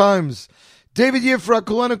crazy times. David Yifra,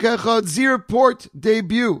 Kulanu Ke'achad, Z-Report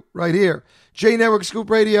debut right here. J Network, Scoop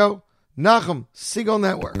Radio, Nachum Segal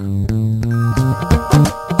Network.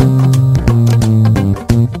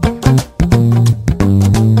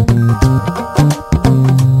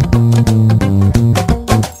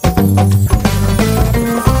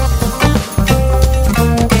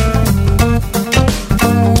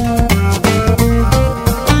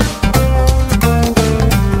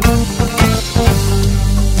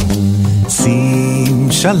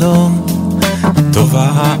 שים שלום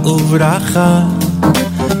טובה וברכה,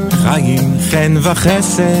 חיים חן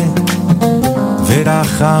וחסד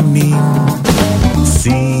ורחמים.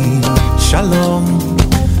 שים שלום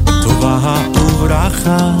טובה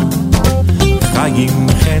וברכה, חיים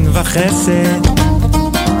חן וחסד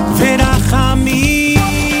ורחמים,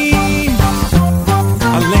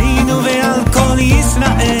 עלינו ועל כל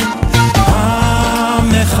ישראל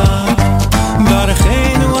עמך,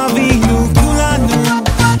 ברכנו אבינו כולנו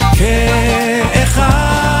כאחד,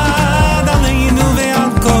 עלינו ועל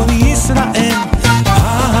כל ישראל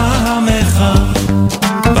עמך,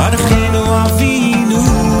 ברכנו אבינו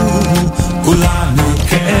כולנו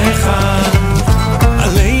כאחד,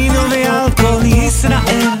 עלינו ועל כל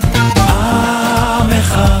ישראל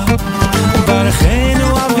עמך, ברכנו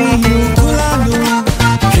אבינו כולנו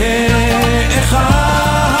כאחד,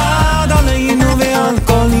 עלינו ועל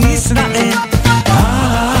כל ישראל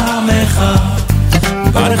עמך,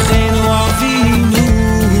 ברכנו אבינו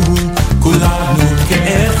כולנו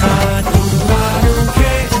כאחד, כולנו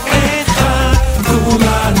כאחד,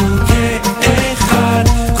 כולנו כאחד,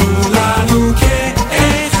 כולנו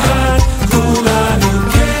כאחד, כולנו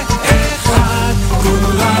כאחד,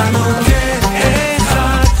 כולנו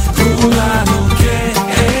כאחד, כולנו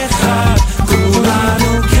כאחד,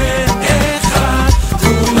 כולנו כאחד,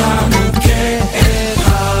 כולנו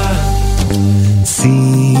כאחד.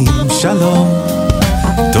 שים שלום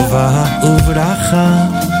טובה וברכה,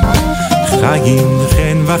 חיים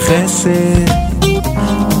חן וחסד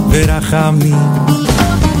ורחמים.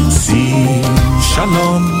 שים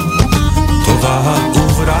שלום טובה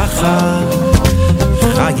וברכה,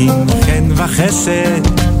 חיים חן וחסד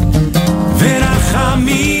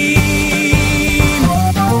ורחמים,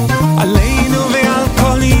 עלינו ועל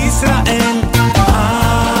כל ישראל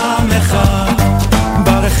עמך,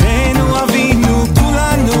 ברכנו אבינו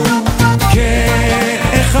כולנו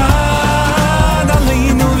כאחד,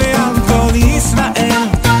 עלינו ועל כל ישראל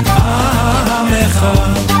עמך,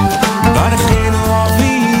 ברכנו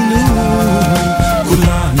אבינו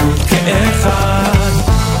כולנו כאחד,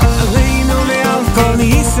 עלינו ועל כל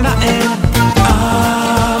ישראל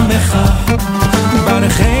עמך,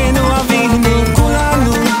 ברכנו אבינו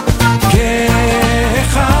כולנו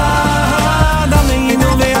כאחד, עלינו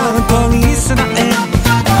ועל כל ישראל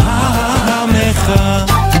עמך,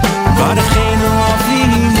 ברכנו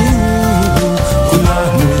אבינו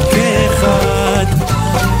כולנו כאחד,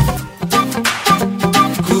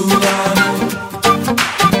 כולנו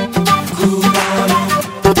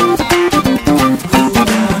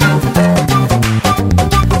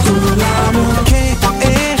כולנו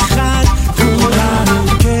כאחד, כולנו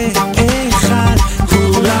כאחד,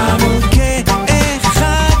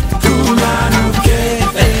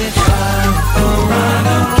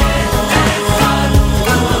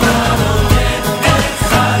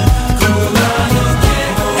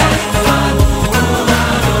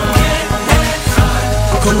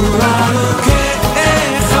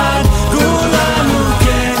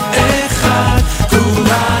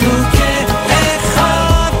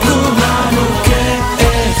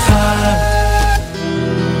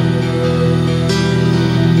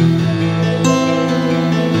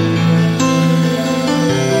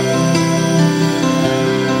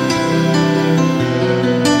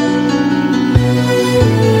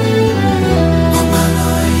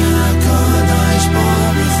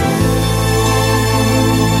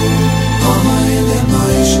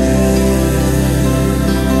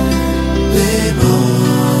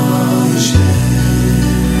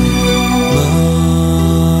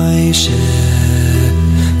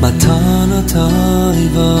 מתנה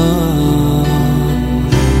טובה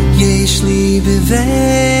יש לי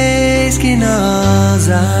בבייס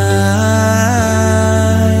כנזי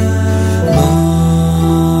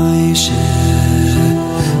מוישה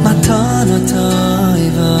מתנה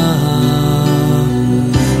טובה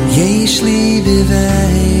יש לי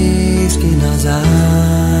בבייס כנזי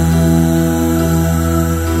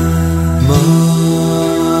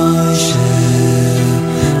מוישה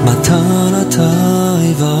מתנה טובה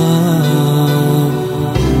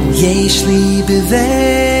יש לי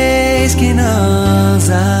בבייס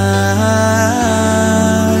כנזי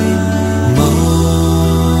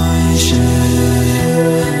מוישה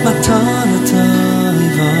מתנה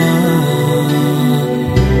טובה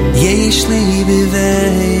יש לי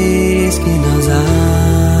בבייס כנזי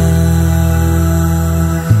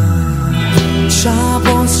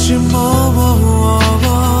שבוס שמו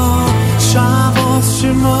שבוס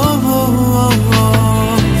שמו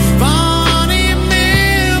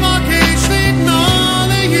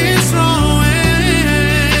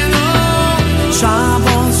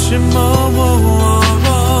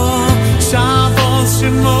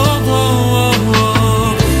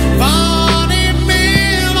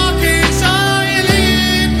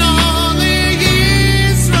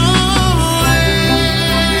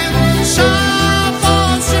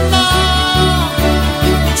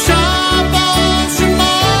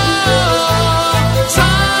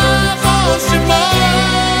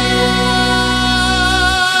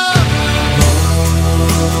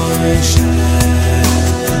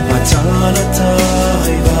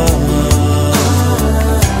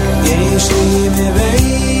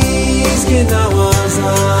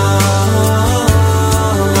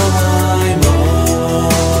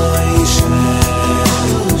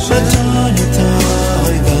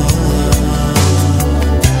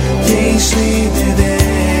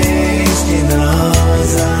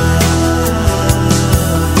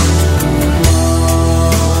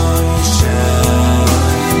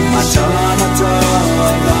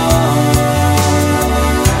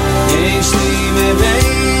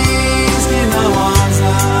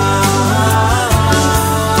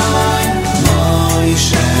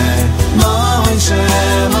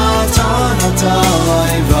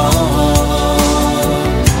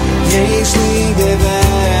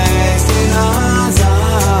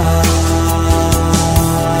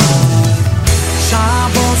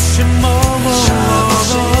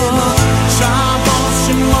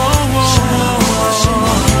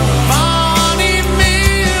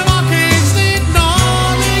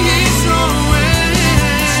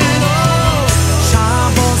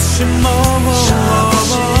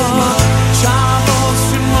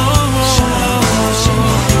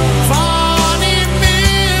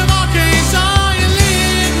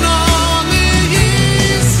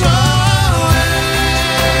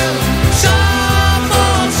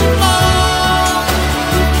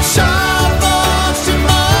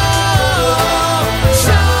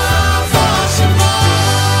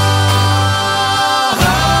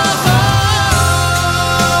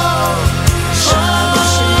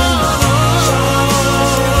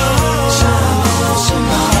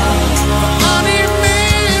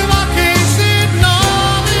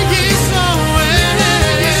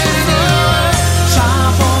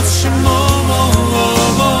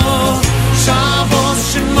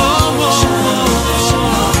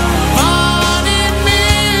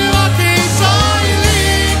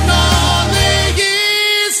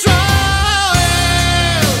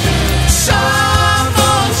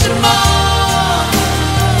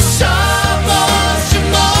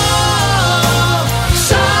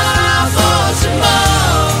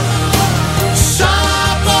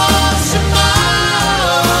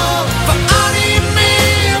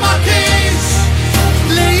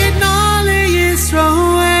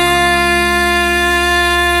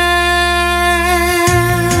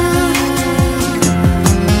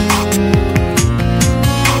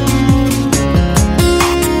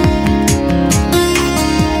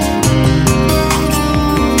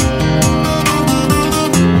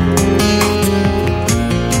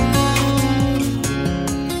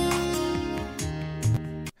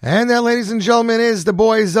Ladies and gentlemen, is the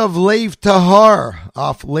boys of Lev Tahar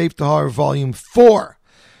off Lev Tahar Volume 4,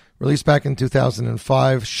 released back in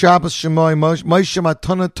 2005. Shabbos Shemoy Moshe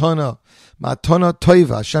Matana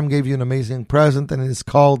Toiva. Hashem gave you an amazing present, and it is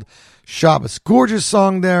called Shabbos. Gorgeous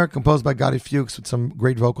song there, composed by Gadi Fuchs with some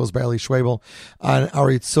great vocals by Eli Schwebel and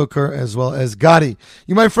Ari Zucker, as well as Gadi.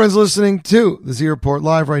 You, my friends, listening to the Z Report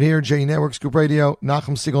live right here, J Network, Scoop Radio,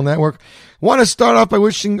 Nachum Siegel Network. Want to start off by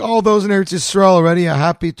wishing all those in Eretz Yisrael already a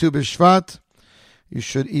happy Tu B'Shvat. You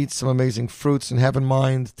should eat some amazing fruits and have in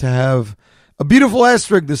mind to have a beautiful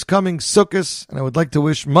Esrog this coming Sukkot, and I would like to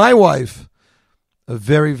wish my wife a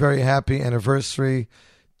very, very happy anniversary.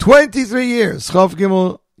 23 years, Chav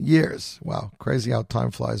Gimel years. Wow, crazy how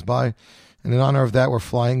time flies by. And in honor of that, we're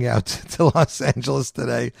flying out to Los Angeles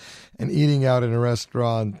today and eating out in a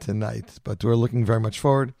restaurant tonight. But we're looking very much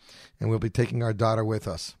forward, and we'll be taking our daughter with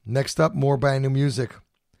us. Next up, more brand new music.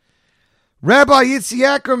 Rabbi Yossi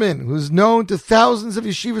Ackerman, who's known to thousands of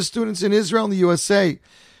yeshiva students in Israel and the USA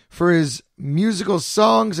for his musical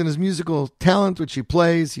songs and his musical talent, which he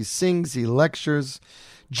plays, he sings, he lectures,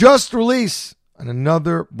 just released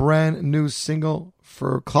another brand new single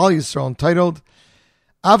for Klal Yisrael entitled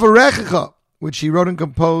Avarechecha, which he wrote and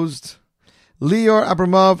composed. Lior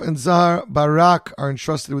Abramov and Zahar Barak are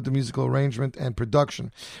entrusted with the musical arrangement and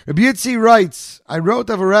production. Rabbi Yossi writes, I wrote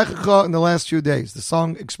Avarechecha in the last few days. The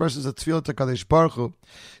song expresses a tefillah to Kadosh Baruch Hu,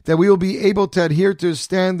 that we will be able to adhere to his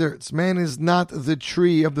standards. Man is not the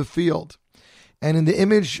tree of the field. And in the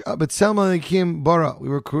image of B'Tselem Elokim Bara, we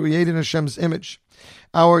were created in Hashem's image.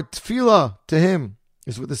 Our tefillah to him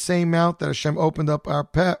is with the same mouth that Hashem opened up our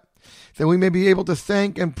peh, that we may be able to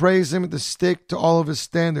thank and praise him and to stick to all of his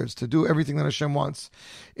standards, to do everything that Hashem wants,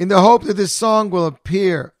 in the hope that this song will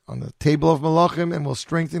appear on the table of Malachim and will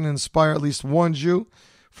strengthen and inspire at least one Jew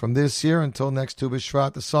from this year until next Tu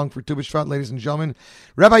B'Shvat. The song for Tu B'Shvat, ladies and gentlemen,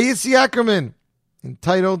 Rabbi Yossi Ackerman,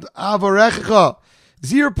 entitled Avarechecha.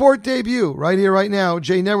 Z Report debut, right here, right now,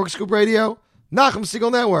 J Network Scoop Radio, Nachum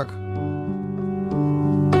Segal Network.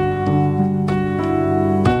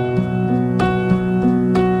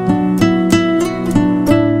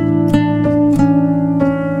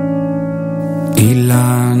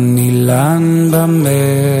 אילן, אילן במה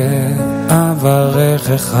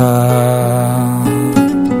אברכך,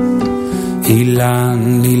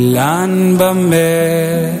 אילן, אילן במה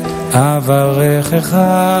אברכך,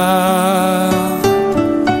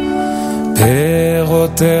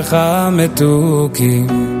 פירותיך מתוקים,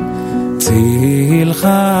 צילך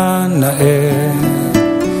נאה,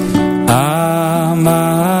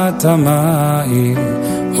 אמת המים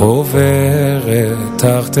עוברת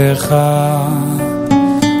תחתיך,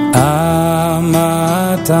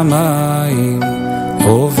 אמת המים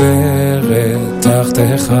עוברת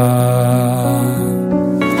תחתיך.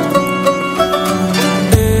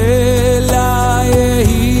 אלה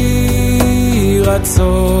יהי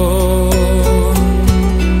רצון,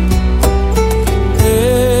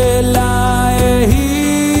 אלה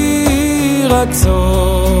יהי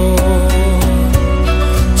רצון,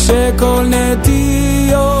 שכל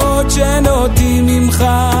נטיות שנוטים ממך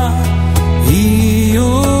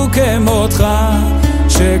יהיו כמותך,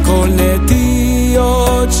 שכל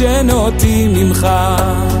נטיות שנוטים ממך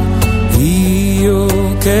יהיו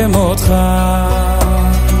כמותך.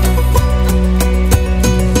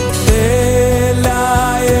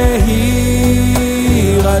 אלה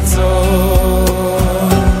יהי רצון,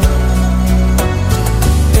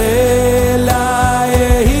 אלה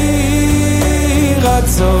יהי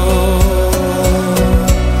רצון,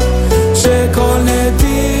 שכל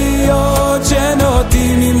נטיות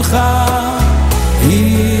שנוטים ממך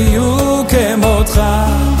יהיו כמותך,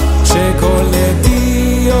 שכל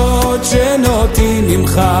נטיות שנוטים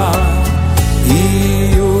ממך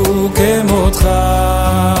יהיו כמותך.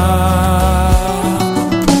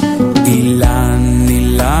 אילן,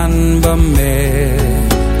 אילן במה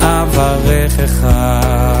אברכך,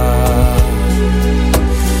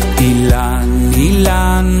 אילן,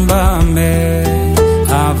 אילן במה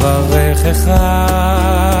אברכך,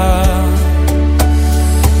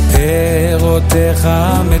 פירותיך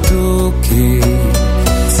מתוקים,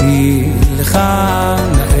 צילך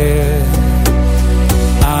נאה,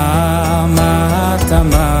 אמת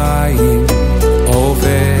המים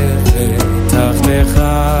עוברת תחתיך,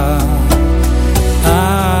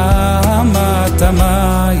 אמת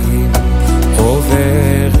המים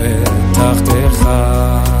עוברת תחתיך.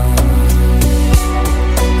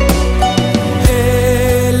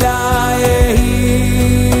 אלה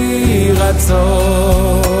יהי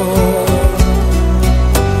רצון,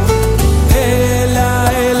 אלה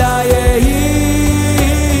יהי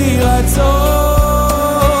רצון,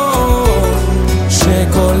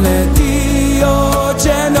 שכל נטיות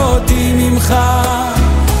שנוטים ממך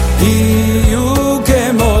יהיו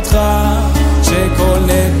כמותך, שכל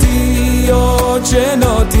נטיות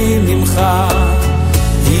שנוטים ממך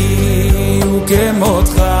יהיו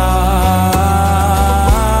כמותך.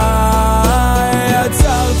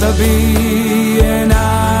 יצרת בי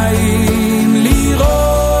עיניים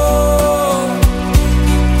לראות,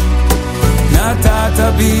 נתת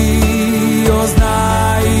בי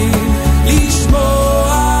אוזניים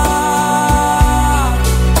לשמוע,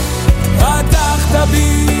 פתחת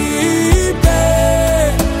בי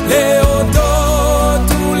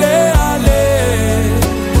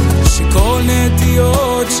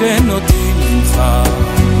שנוטים ממך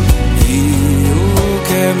יהיו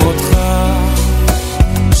כמותך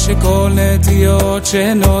שכל נטיות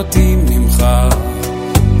שנוטים ממך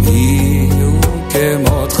יהיו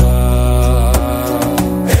כמותך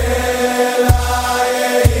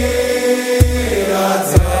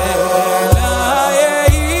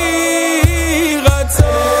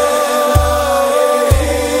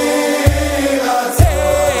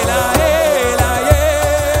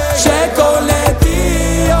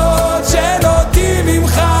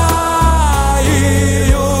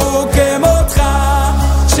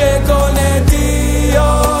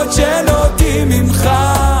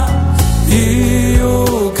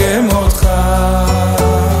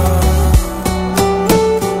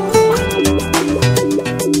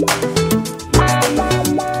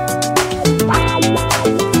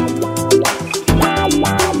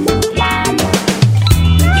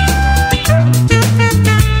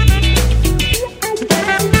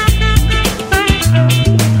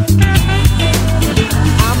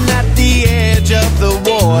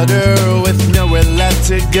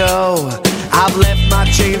Go. I've left my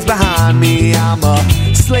chains behind me. I'm a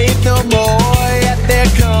slave no more. Yet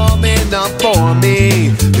they're coming on for me.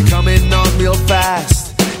 They're coming on real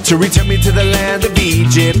fast to return me to the land of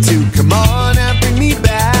Egypt. To come on and bring me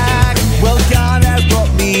back. Well, God has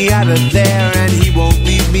brought me out of there, and He won't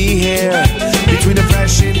leave me here. Between the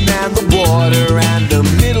freshet and the water, and the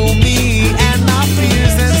middle me and my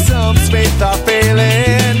fears and some faith are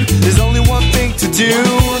failing. There's only one thing to do.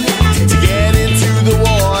 To get into the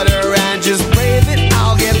water and just pray that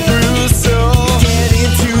I'll get through. So get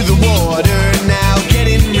into the water now, get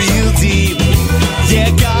in real deep. Yeah,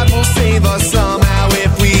 God will save us somehow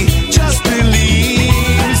if we just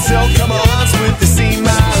believe. So come on, split the sea,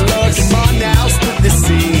 my Lord. Come on now, split the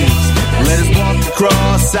sea. Let us walk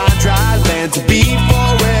across on dry land to be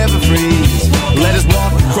forever free. Let us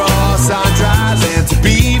walk across on dry land to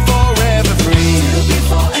be forever free. To be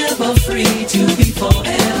forever free, to be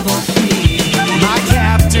forever free. My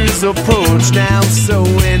captors approach now, so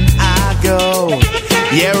when I go,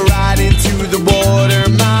 yeah, right into the water.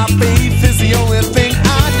 My faith is the only thing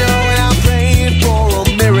I know, and I'm praying for a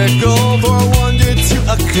miracle, for a wonder to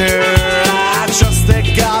occur. I trust that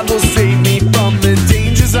God will save me from the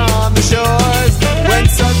dangers on the shores. When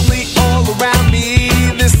suddenly all around me,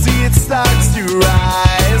 the sea it starts to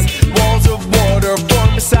rise. Walls of water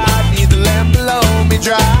form beside me, the land below me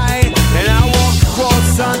dry, and I walk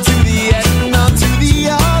across onto the edge.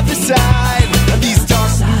 These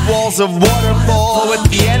dark walls of waterfall with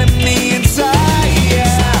the enemy inside.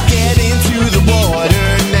 Yeah, get into the water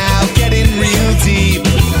now, get in real deep.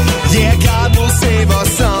 Yeah, God will save us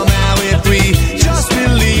somehow if we just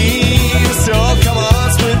believe. So come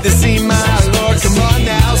on, split the sea, my Lord. Come on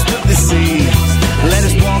now, split the sea. Let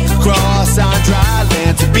us walk across on dry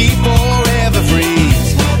land to be forever free.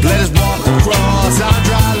 Let us walk across on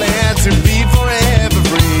dry land to be forever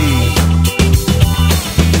free.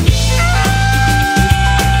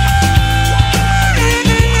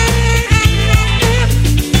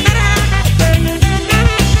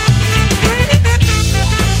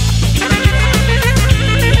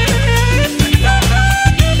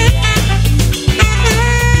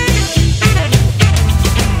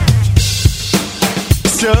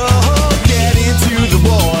 So get into the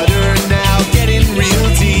water now, get in real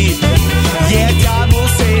deep. Yeah, God will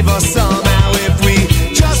save us somehow if we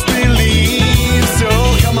just believe. So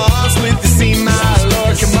come on, split the sea, my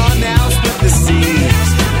Lord. Come on now, split the sea.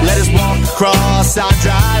 Let us walk across our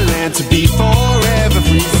dry land to be forever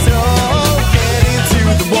free. So get into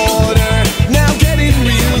the water now, get in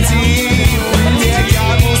real deep. Yeah,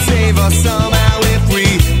 God will save us somehow if we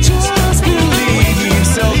just believe.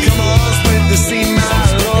 So come on, split the sea, my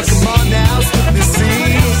Lord. Come on now, split the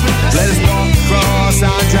sea. Let us walk across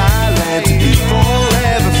our dry land to be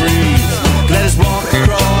forever free. Let us walk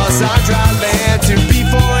across our dry land to be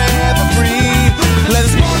forever free. Let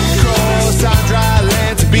us walk across our dry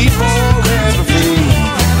land to be forever free.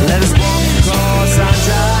 Let us walk across our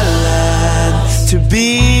dry land to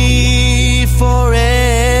be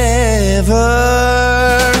forever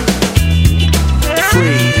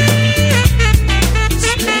free.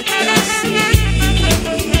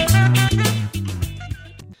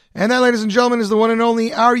 And that, ladies and gentlemen, is the one and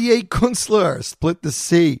only Aryeh Kunstler, Split the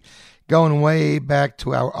Sea. Going way back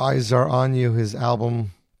to Our Eyes Are On You, his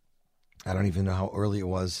album. I don't even know how early it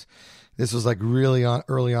was. This was like really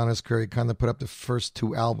early on his career. He kind of put up the first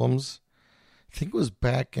two albums. I think it was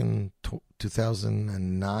back in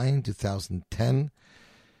 2009, 2010.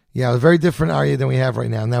 Yeah, it was a very different Aryeh than we have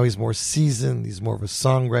right now. Now he's more seasoned. He's more of a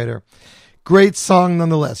songwriter. Great song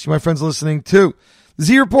nonetheless. You, my friends, listening to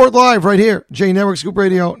Z Report Live right here. J Network Scoop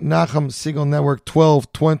Radio, Nachum Segal Network,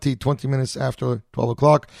 20 minutes after 12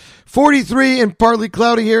 o'clock. 43 and partly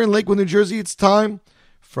cloudy here in Lakewood, New Jersey. It's time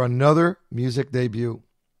for another music debut.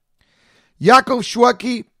 Yaakov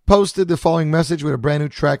Shweki posted the following message with a brand new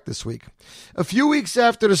track this week. A few weeks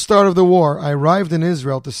after the start of the war, I arrived in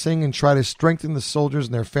Israel to sing and try to strengthen the soldiers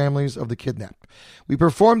and their families of the kidnapped. We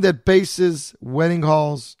performed at bases, wedding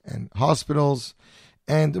halls, and hospitals.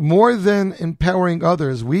 And more than empowering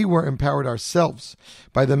others, we were empowered ourselves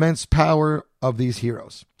by the immense power of these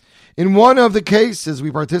heroes. In one of the cases,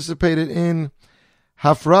 we participated in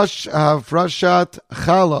Hafrashat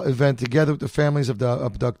Chala event together with the families of the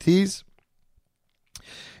abductees,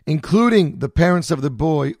 including the parents of the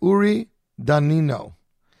boy Uri Danino,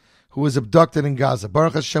 who was abducted in Gaza.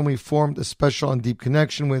 Baruch Hashem, we formed a special and deep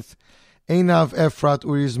connection with Einav Efrat,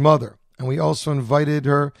 Uri's mother, and we also invited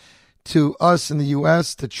her to us in the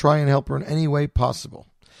U.S. to try and help her in any way possible.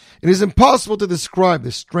 It is impossible to describe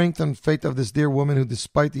the strength and faith of this dear woman who,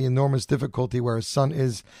 despite the enormous difficulty where her son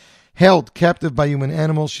is held captive by human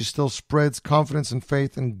animals, she still spreads confidence and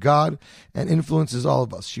faith in God and influences all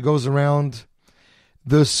of us. She goes around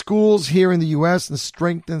the schools here in the U.S. and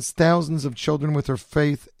strengthens thousands of children with her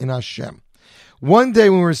faith in Hashem. One day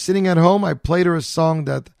when we were sitting at home, I played her a song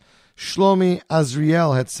that Shlomi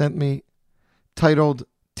Azriel had sent me titled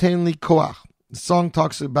Ten Li Koach. The song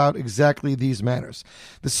talks about exactly these matters.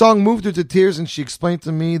 The song moved her to tears, and she explained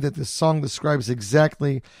to me that the song describes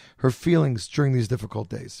exactly her feelings during these difficult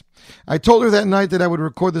days. I told her that night that I would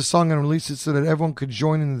record the song and release it so that everyone could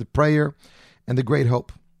join in the prayer and the great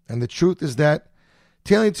hope. And the truth is that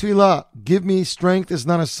Ten Li Tefillah, Give Me Strength, is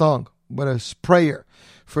not a song, but a prayer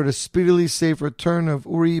for the speedily safe return of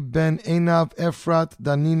Uri ben Einav Efrat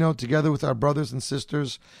Danino, together with our brothers and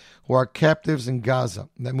sisters who are captives in Gaza.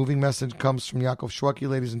 That moving message comes from Yaakov Shweki,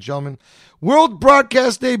 ladies and gentlemen. World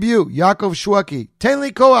broadcast debut, Yaakov Shweki, Ten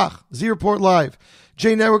Li Koach, Z Report Live,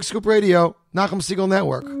 J Network Scoop Radio, Nachum Segal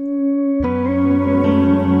Network.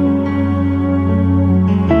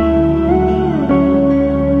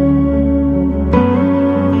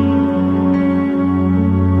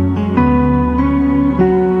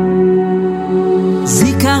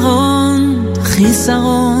 זיכרון,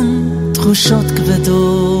 חיסרון, תחושות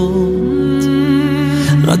כבדות,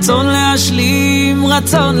 רצון להשלים,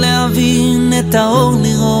 רצון להבין, את האור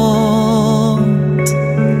לראות.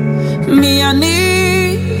 מי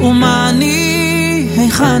אני ומה אני,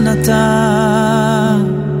 היכן אתה,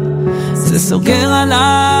 זה סוגר עליי,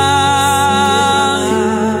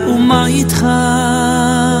 ומה איתך.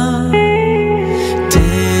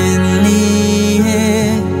 תן לי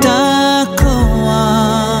את הכוח,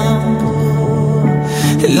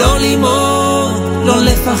 לא לימוד, לא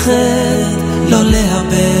לפחד, לא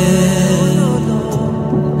לאבד.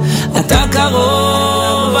 אתה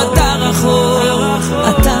קרוב, אתה רחוק,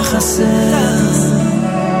 אתה חסר.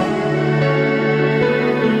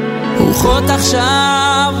 רוחות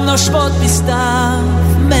עכשיו נושבות בסתיו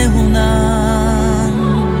מהונן,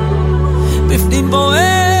 בפנים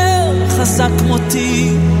בוער, חזק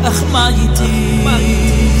כמותי, אך מה איתי?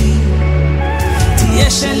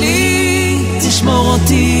 תהיה שלי, תשמור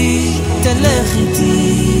אותי, תלך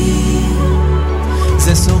איתי.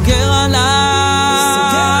 זה סוגר עליי,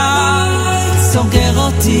 סוגר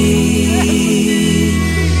אותי.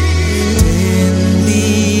 תן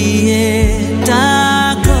לי את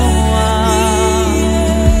הכוח,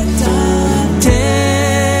 תן.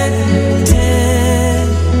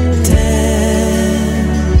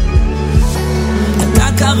 אתה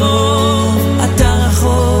קרוב, אתה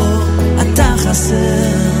רחוק, אתה חסר.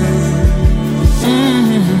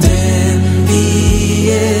 תן לי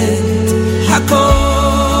את הכל.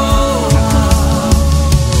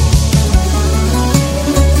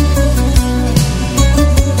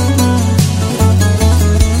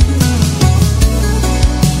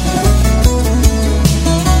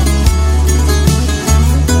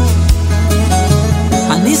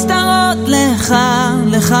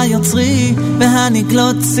 לך יוצרי,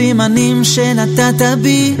 והנגלות סימנים שנתת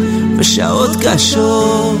בי, בשעות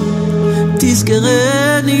קשות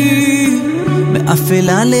תזכרני,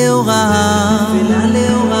 מאפלה לאורה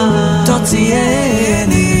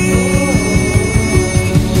תוציאני.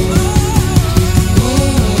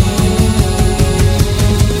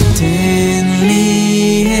 תן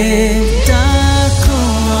לי את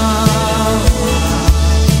הכוח,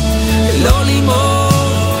 לא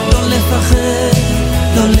לימוד, לא לפחד,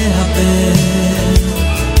 לא להפר.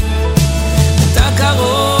 אתה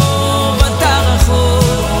קרוב, אתה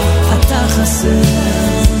רחוק, אתה חסר.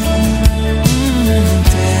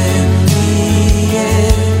 תן לי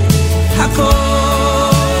את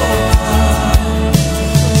הכל.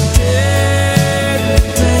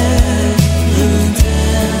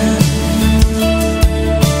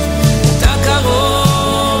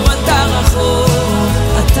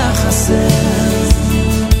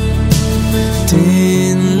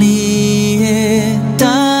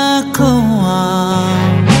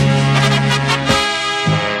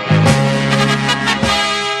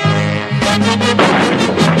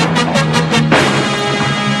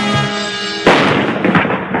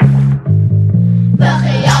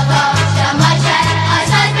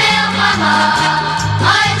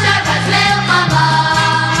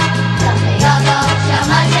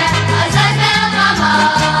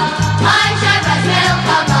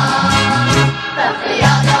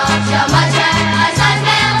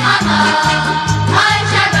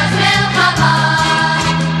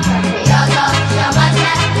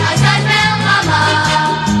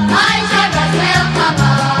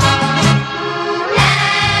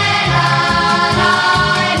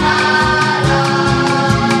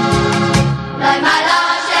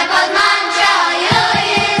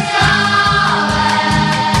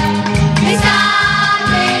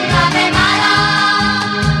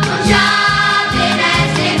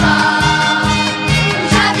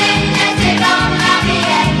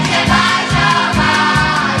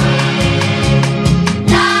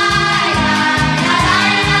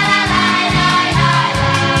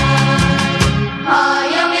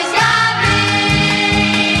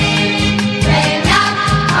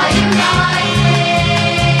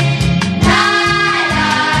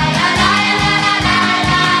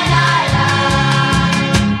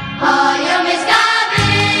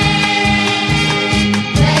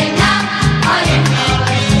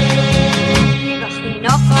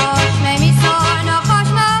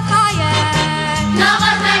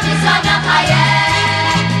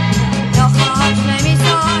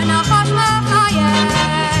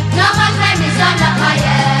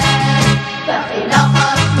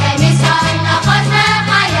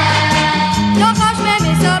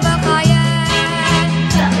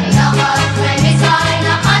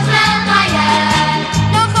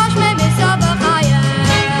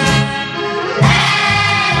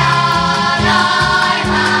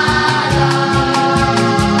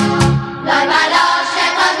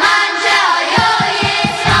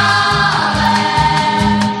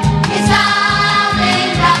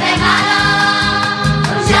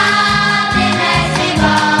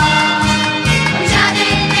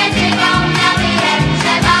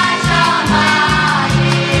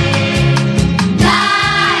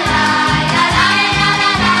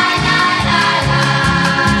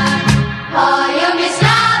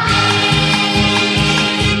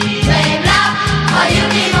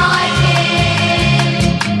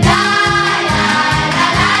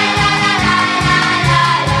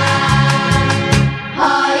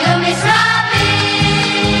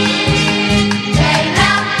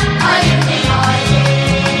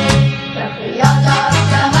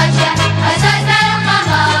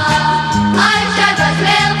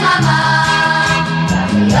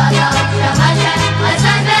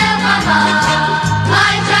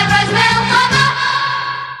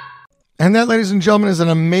 And that, ladies and gentlemen, is an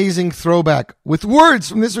amazing throwback with words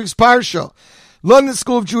from this week's Parsha. London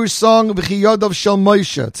School of Jewish Song, V'chiyadav Shel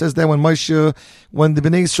Moshe. It says that when the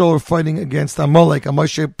Bnei Yisrael were fighting against Amalek,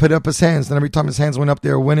 Moshe put up his hands, and every time his hands went up,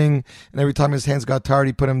 they were winning, and every time his hands got tired,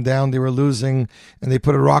 he put them down, they were losing, and they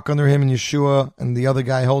put a rock under him and Yeshua, and the other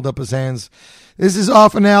guy held up his hands. This is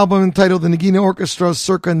off an album entitled The Nagina Orchestra,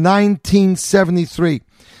 circa 1973.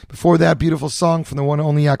 Before that, beautiful song from the one and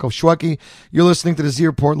only Yaakov Shweki. You're listening to the Z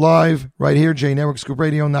Report Live, right here, J Network, Scoop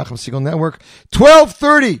Radio, Nachum Segal Network.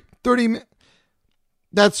 12:30, 30.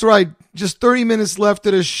 That's right, just 30 minutes left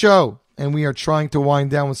of the show, and we are trying to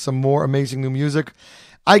wind down with some more amazing new music.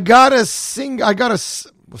 I got a song, I got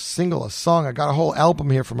a whole album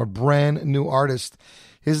here from a brand new artist.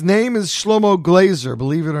 His name is Shlomo Glazer,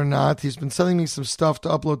 believe it or not. He's been sending me some stuff to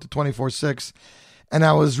upload to 24/6. And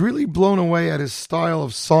I was really blown away at his style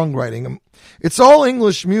of songwriting. It's all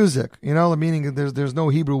English music, you know, meaning there's no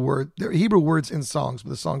Hebrew word. There are Hebrew words in songs, but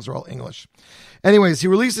the songs are all English. Anyways, he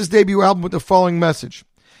released his debut album with the following message.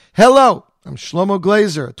 Hello, I'm Shlomo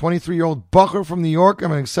Glazer, a 23-year-old bacher from New York.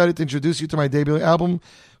 I'm excited to introduce you to my debut album,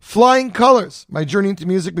 Flying Colors. My journey into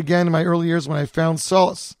music began in my early years when I found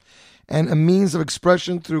solace and a means of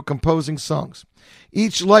expression through composing songs.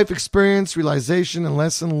 Each life experience, realization, and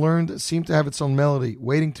lesson learned seemed to have its own melody,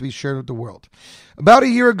 waiting to be shared with the world. About a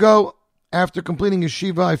year ago, after completing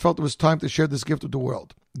yeshiva, I felt it was time to share this gift with the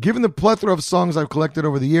world. Given the plethora of songs I've collected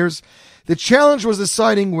over the years, the challenge was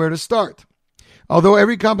deciding where to start. Although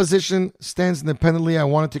every composition stands independently, I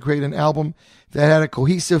wanted to create an album that had a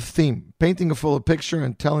cohesive theme, painting a fuller picture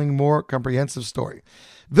and telling a more comprehensive story.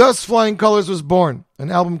 Thus, Flying Colors was born, an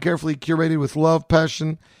album carefully curated with love,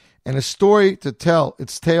 passion, and a story to tell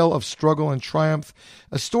its tale of struggle and triumph,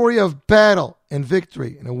 a story of battle and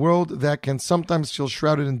victory in a world that can sometimes feel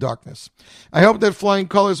shrouded in darkness. I hope that Flying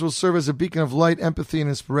Colors will serve as a beacon of light, empathy, and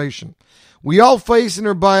inspiration. We all face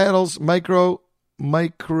inner battles, micro,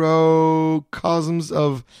 microcosms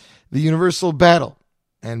of the universal battle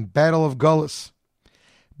and battle of Gullus.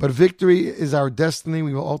 But victory is our destiny.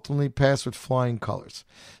 We will ultimately pass with flying colors.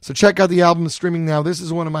 So check out the album streaming now. This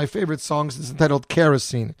is one of my favorite songs. It's entitled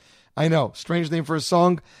Kerosene. I know, strange name for a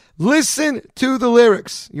song. Listen to the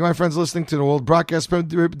lyrics. You, my friends, listening to the world broadcast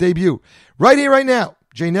debut. Right here, right now.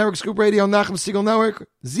 J Network, Scoop Radio, Nachum Siegel Network,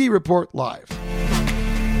 Z Report Live.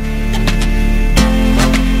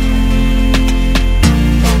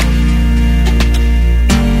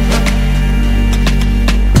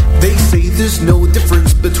 They say there's no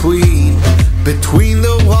difference between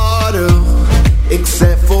the water,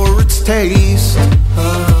 except for its taste.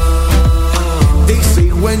 They say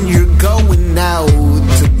when you're going out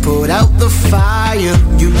to put out the fire,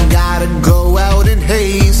 you gotta go out in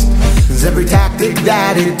haste. 'Cause every tactic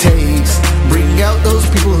that it takes, bring out those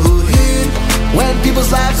people who hid. When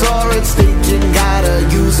people's lives are at stake, you gotta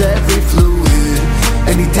use every fluid.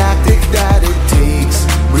 Any tactic that it takes,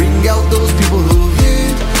 bring out those people who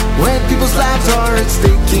hid. When people's lives are at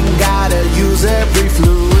stake, you gotta use every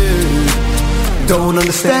fluid. Don't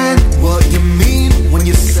understand what you mean when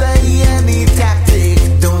you say any tactic.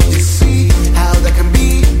 Don't you see how that can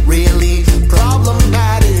be really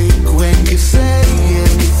problematic? When you say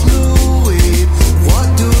any fluid, what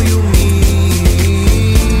do you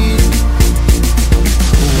mean?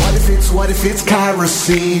 What if it's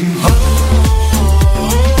kerosene?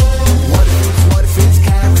 What if it's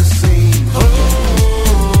kerosene?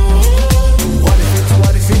 What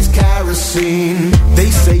if it's kerosene? They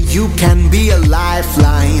say you can be a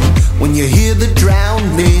lifeline. When you hear the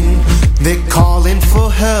drowning, they're calling for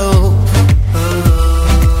help.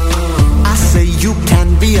 I say you can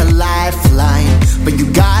be a lifeline, but you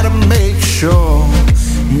gotta make sure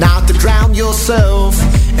not to drown yourself.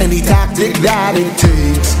 Any tactic that it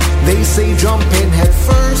takes. They say jump in head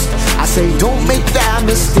first. I say don't make that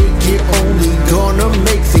mistake. You're only gonna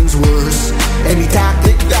make things worse. Any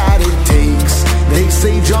tactic that it takes. They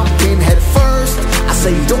say jump in head first. I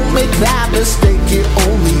say don't make that mistake. You're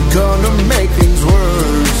only gonna make things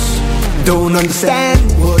worse. Don't understand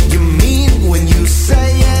what you mean when you say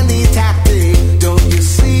any tactic. Don't you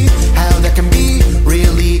see how that can be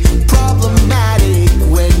really problematic?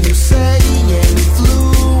 When you say any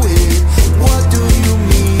fluid, what do you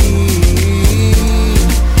mean?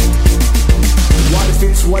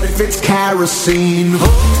 What if it's kerosene?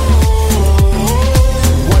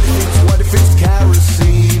 What if it's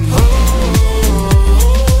kerosene?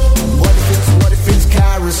 What if it's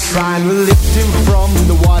kerosene? Trying to lift him from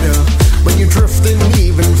the water, but you're drifting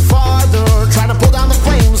even farther. Trying to pull down the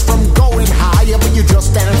flames from going higher, but you're just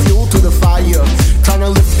adding fuel to the fire. Trying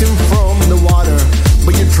to lift him from the water,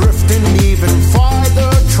 but you're drifting even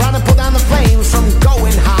farther. Trying to pull down the flames from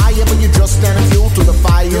going higher, but you're just adding fuel to the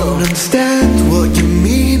fire. Don't understand what you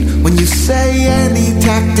mean when you say any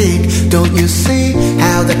tactic. Don't you see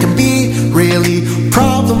how that can be really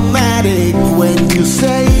problematic? When you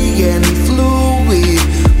say any fluid,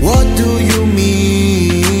 what do you mean?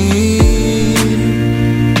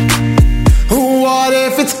 What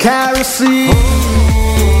if it's kerosene?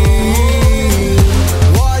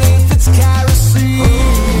 What if it's kerosene?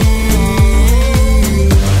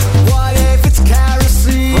 What if it's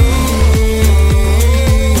kerosene?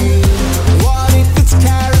 What if it's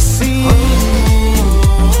kerosene?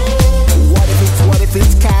 What if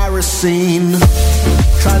it's kerosene?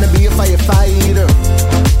 Trying to be a firefighter,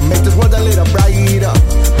 make this world a little brighter.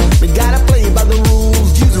 We gotta play by the rules,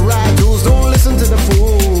 use the right tools, don't listen to the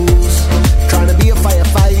fools. Trying to be a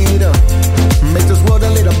firefighter, make this world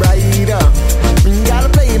a little brighter. We gotta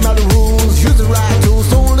play by the rules, use the right tools,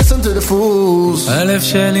 don't listen to the fools. הלב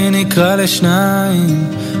שלי נקרא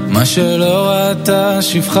לשניים, מה שלא ראתה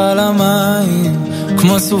שפחה למים,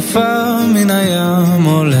 כמו סופה מן הים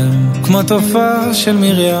עולם, כמו תופעה של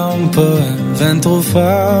מרים פועם, ואין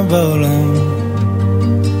תרופה בעולם.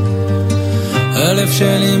 הלב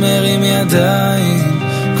שלי מרים ידיים,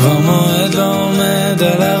 כבר מועד לא עומד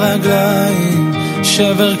על הרגליים,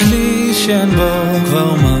 שבר כלי שאין בו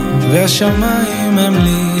כבר מה, והשמיים הם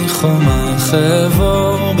לי חומה,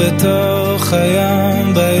 חבור בתוך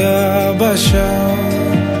הים ביבשה,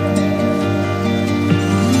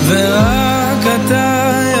 ורק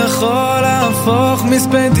אתה יכול להפוך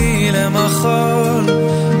מספדי למחול,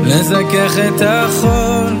 לזכך את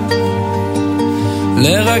החול,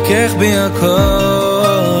 לרכך בי הכל,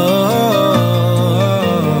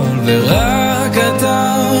 ורק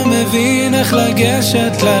אתה מבין איך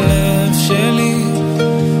לגשת ללב שלי,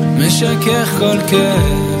 משכך כל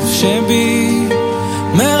כאב שבי,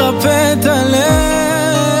 מרפא את הלב.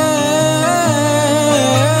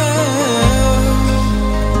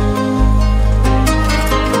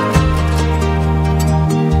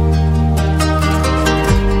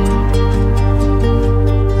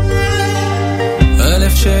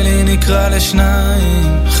 נקרא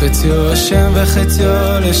לשניים, חציו השם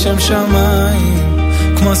וחציו לשם שמיים,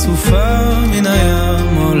 כמו סופה מן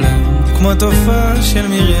הים עולם, כמו תופעה של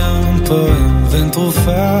מרים פועם, ואין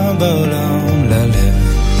תרופה בעולם ללב.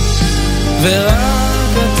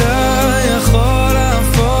 ורק אתה יכול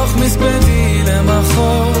להפוך מספדי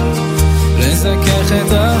למחול, לזכך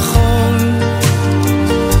את החול,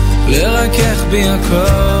 לרכך בי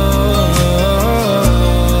הכל.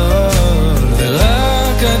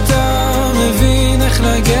 ורק אתה מבין איך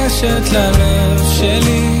לגשת ללב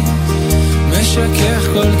שלי, משכך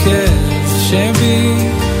כל כאב שבי,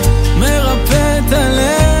 מרפא את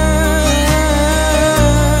הלב.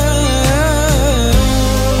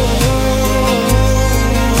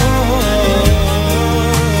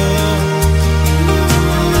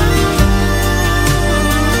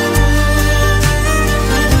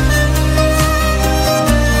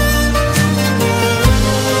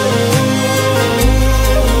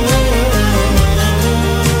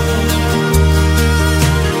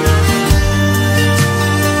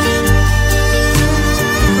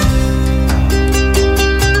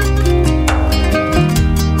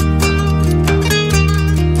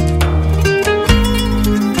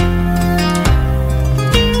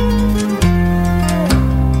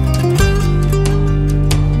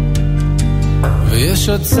 יש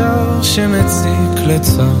אוצר שמציק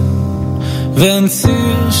לצור, ואין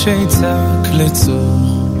ציר שיצק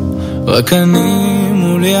לצור, רק אני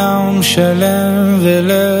מול ים שלם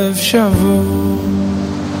ולב שבור.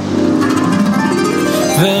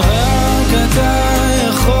 ורק אתה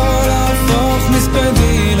יכול להפוך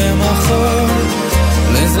מספדי למחול,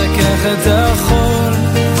 לזכך את החול,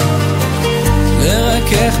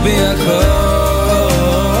 לרכך בי הכל.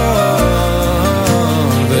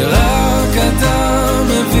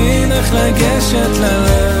 איך לגשת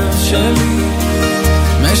ללב שלי,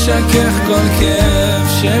 משכך כל כאב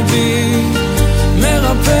שבי,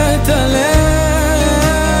 מרפא את הלב.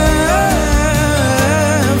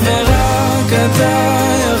 ורק אתה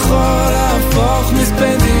יכול להפוך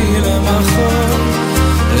מספדי למחול,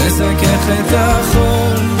 לזכך את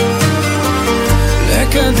החול,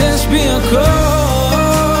 לקדש בי הכל.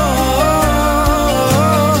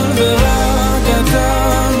 ורק אתה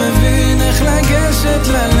מבין איך לגשת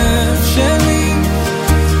ללב שלי,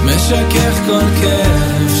 משכך כל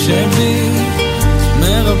כאב שבי,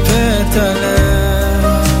 מרפא את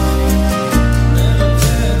הלב,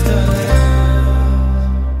 מרפא את הלב.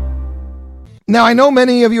 Now I know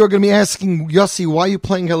many of you are going to be asking, Yossi, why are you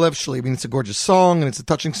playing Halev Shli? I mean, it's a gorgeous song and it's a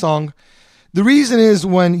touching song. The reason is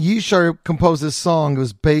when Yishar composed this song, it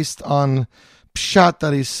was based on pshat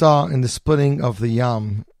that he saw in the splitting of the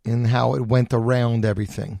Yam, in how it went around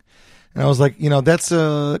everything. And I was like, you know, that's a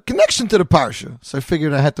connection to the Parsha. So I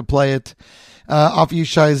figured I had to play it. Off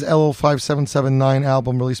Yishai's LO5779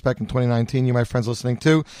 album released back in 2019. You, my friends, listening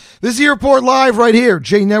to this year report live right here.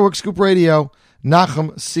 J Network Scoop Radio, Nachum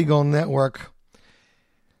Segal Network.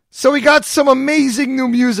 So we got some amazing new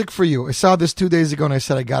music for you. I saw this 2 days ago and I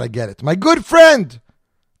said, I got to get it. My good friend,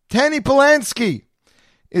 Tanny Polanski,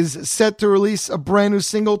 is set to release a brand new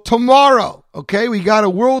single tomorrow. Okay, we got a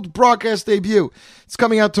world broadcast debut. It's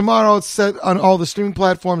coming out tomorrow. It's set on all the streaming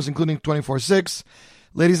platforms, including 24/6.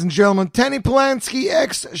 Ladies and gentlemen, Tanny Polanski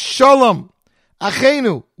x Shalom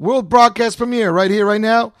Achenu, world broadcast premiere right here, right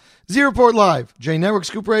now. Z Report Live, J Network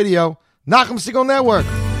Scoop Radio, Nachum Segal Network.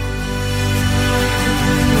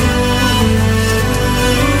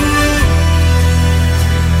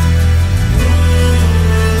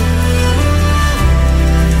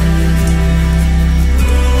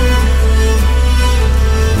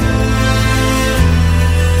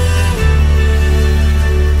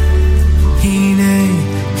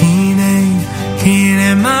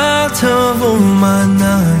 מה טוב ומה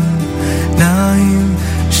נעים, נעים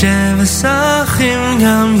שבשחים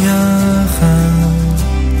גם יחד,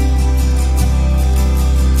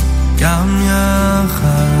 גם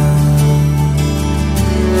יחד.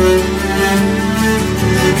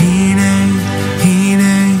 הנה,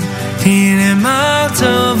 הנה, הנה מה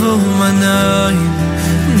טוב ומה נעים,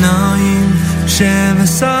 נעים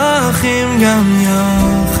שבשחים גם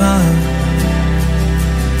יחד,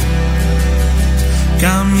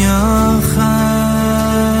 גם יחד.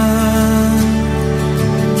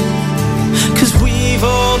 'Cause we've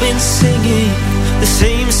all been singing the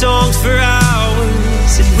same songs for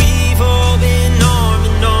hours, and we've all been arm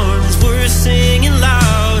in arms, we're singing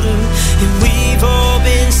louder, and we've all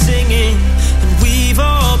been singing, and we've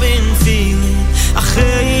all been feeling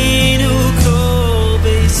Achayinu kol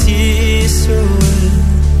beis Yisrael.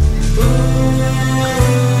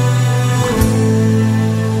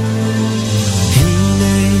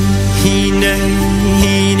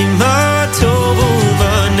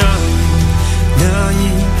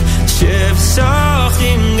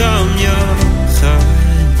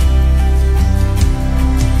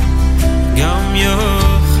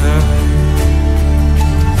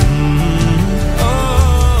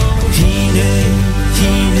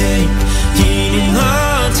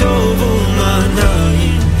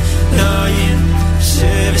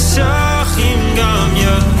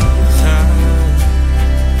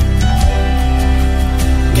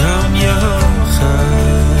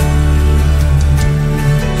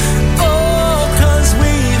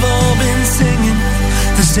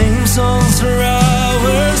 same songs for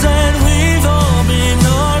hours, and we've all been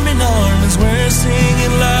arm in arm as we're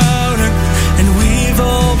singing louder, and we've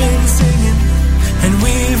all been singing, and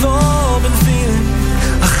we've all been feeling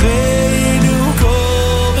Achreinu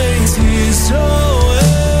kol beis Yisrael.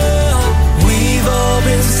 We've all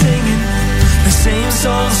been singing the same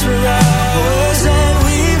songs for hours, and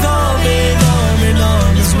we've all been arm in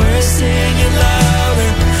arm as we're singing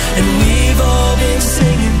louder, and we've all been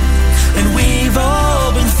singing, and we've all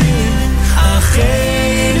been feeling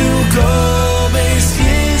Achreinu kol beis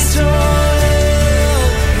Yisrael.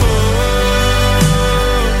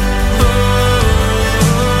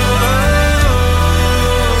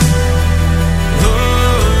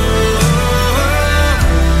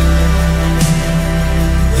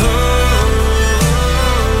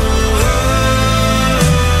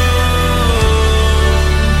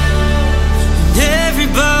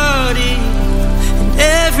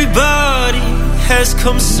 Everybody has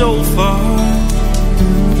come so far,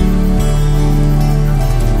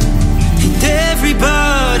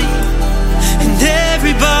 and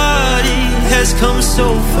everybody has come so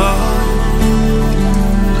far.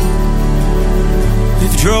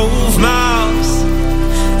 We've drove miles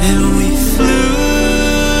and we flew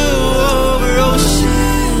over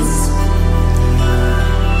oceans,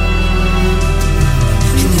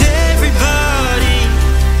 and everybody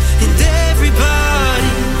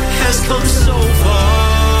has come so far.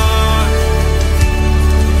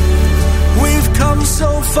 We've come so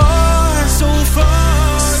far, so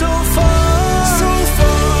far, so far, so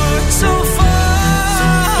far, so far.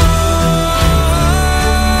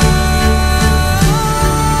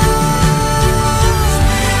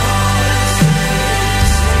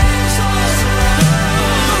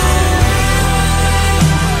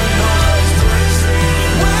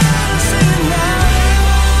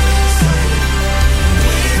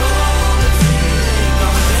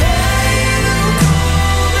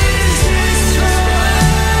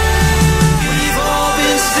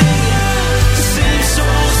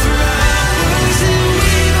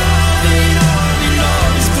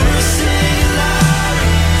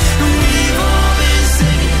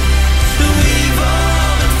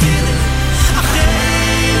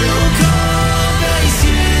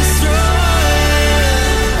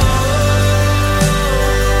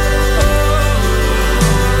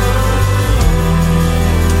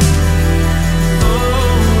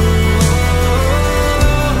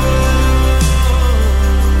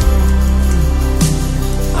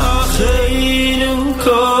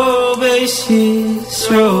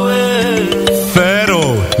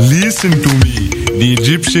 Pharaoh, listen to me. The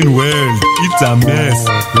Egyptian world, it's a mess.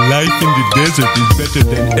 Life in the desert is better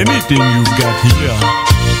than anything you've got here.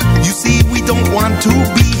 You see, we don't want to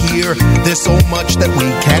be here. There's so much that we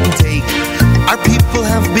can take. Our people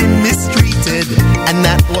have been mistreated, and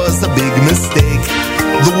that was a big mistake.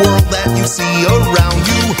 The world that you see around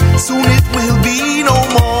you, soon it will be no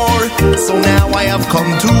more. So now I have come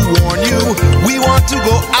to warn you, we want to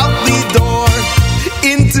go out the door,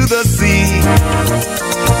 into the sea,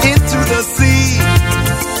 into the sea.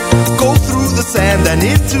 Go through the sand and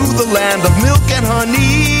into the land of milk and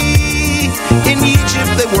honey. In Egypt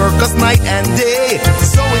they work us night and day,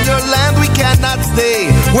 so in your land we cannot stay.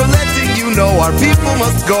 We're letting you know our people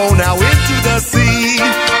must go now into the sea.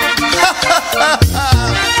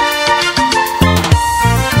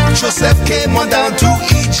 Joseph came on down to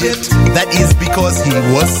Egypt, that is because he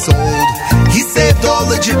was sold. He saved all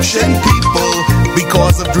Egyptian people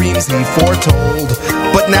because of dreams he foretold.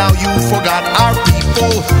 But now you forgot our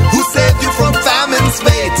people who saved you from famine's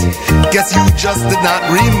fate. Guess you just did not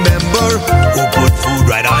remember who put food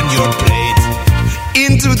right on your plate.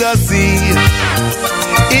 Into the sea,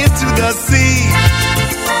 into the sea.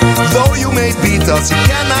 Though you may beat us, you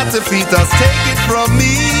cannot defeat us, take it from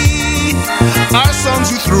me. Our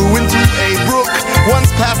sons you threw into a brook,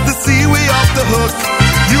 once past the sea we off the hook.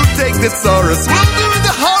 You take the Saurus, we'll do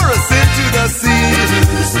the Horus. Into the sea,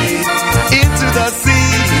 into the sea.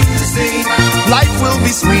 Life will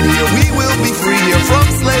be sweet here, we will be free here from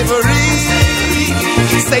slavery.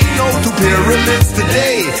 Say no to pyramids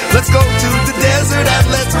today, let's go to the desert and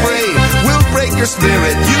let's pray. We'll break your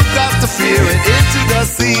spirit, you've got to fear it. Into the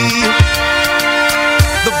sea,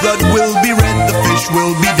 the blood will be red, the fish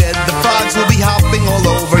will be dead, the frogs will be hopping all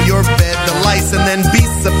over your bed, the lice and then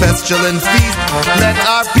beasts of pestilent feet. Let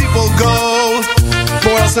our people go.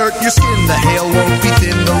 Boils hurt your skin, the hail won't be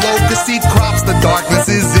thin, the locust eat crops, the darkness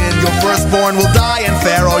is in. Your firstborn will die and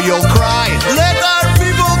Pharaoh you'll cry. Let our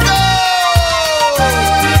people go.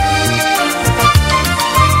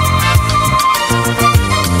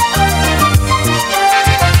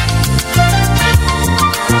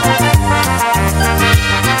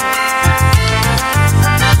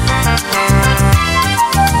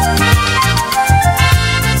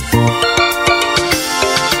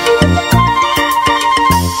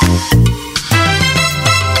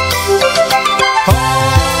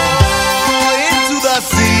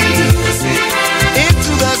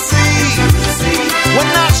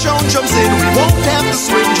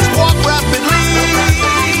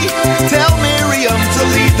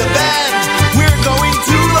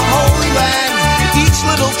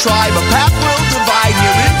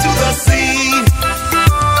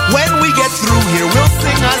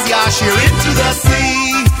 wash here into the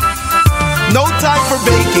sea. No time for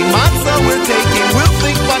baking, matzah we're taking. We'll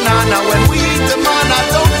think banana when we eat the manna.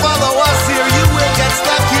 Don't follow us here, you will get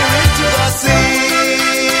stuck here into the sea.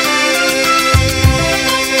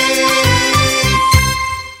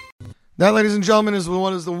 That, ladies and gentlemen, is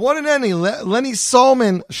the one and only Lenny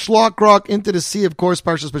Solomon, Schlock Rock, Into the Sea, of course,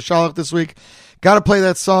 Parshas Beshalach this week. Got to play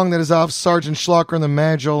that song that is off Sergeant Schlocker and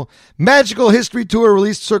the Magical History Tour,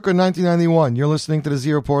 released circa 1991. You're listening to the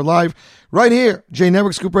Z Report Live right here, J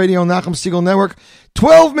Network, Scoop Radio, Nachum Siegel Network.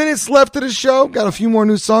 12 minutes left of the show. Got a few more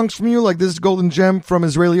new songs from you, like this Golden Gem from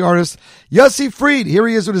Israeli artist Yossi Fried. Here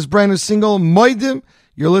he is with his brand new single, Moedim.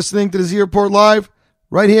 You're listening to the Z Report Live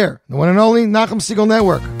right here, the one and only Nachum Siegel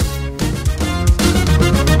Network.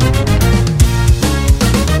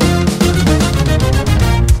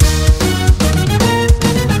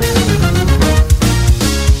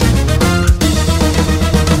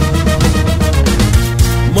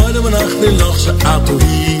 אני לא שאת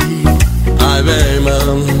אוהי אי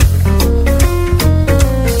ואימן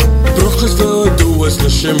ברוכס ודו es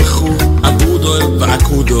לשמחו אגודוי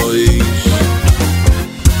ואקודוי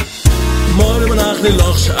מורי מנח לי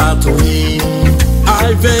לא שאת אוהי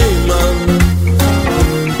אי ואימן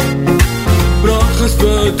ברוכס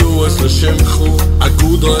ודו es לשמחו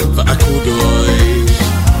אגודוי ואקודוי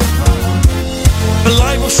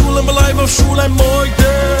בלייב שולם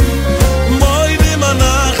מוידם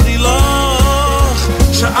מנח לי לך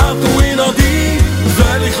שאת אוהי נודי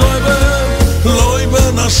ואליך לא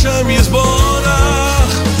יבן השם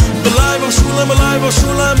יסבורך בלייב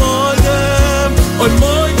שולם מוידם אוי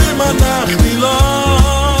מוידם מנח לי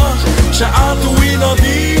לך שאת אוהי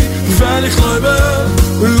נודי ואליך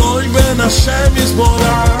לא יבן השם יסבורך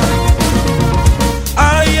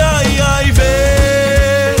איי איי איי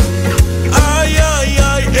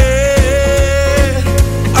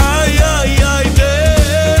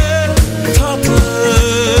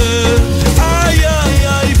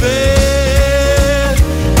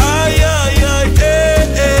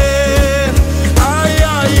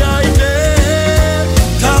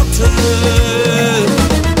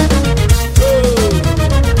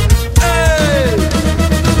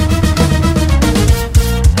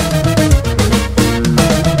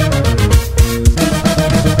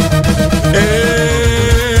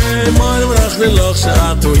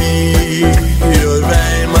שאת אוהי אוי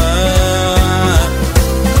ואימה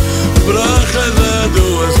ברכה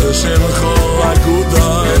זדו את השמחו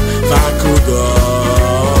עקודוי ועקודוי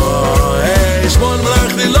שמון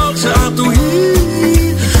מלך לי לך שאת אוהי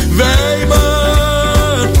ואימה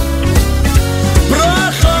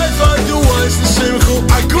ברכה זדו את השמחו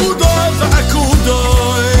עקודוי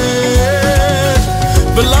ועקודוי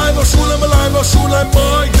בלייב שולם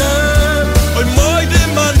מוידם אוי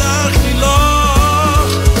מוידם מנח לי לך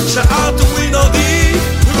שאת אוהי נודי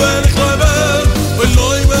ואליך לא יבן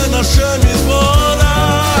ולא יבן השם יסבורך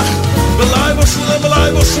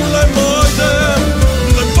בלייב שולם מוידם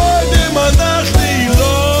למוידם אנחנו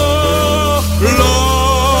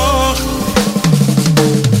לך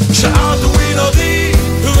שאת אוהי נודי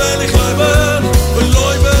ואליך לא יבן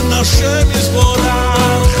ולא יבן השם יסבורך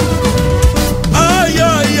איי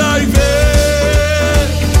איי איי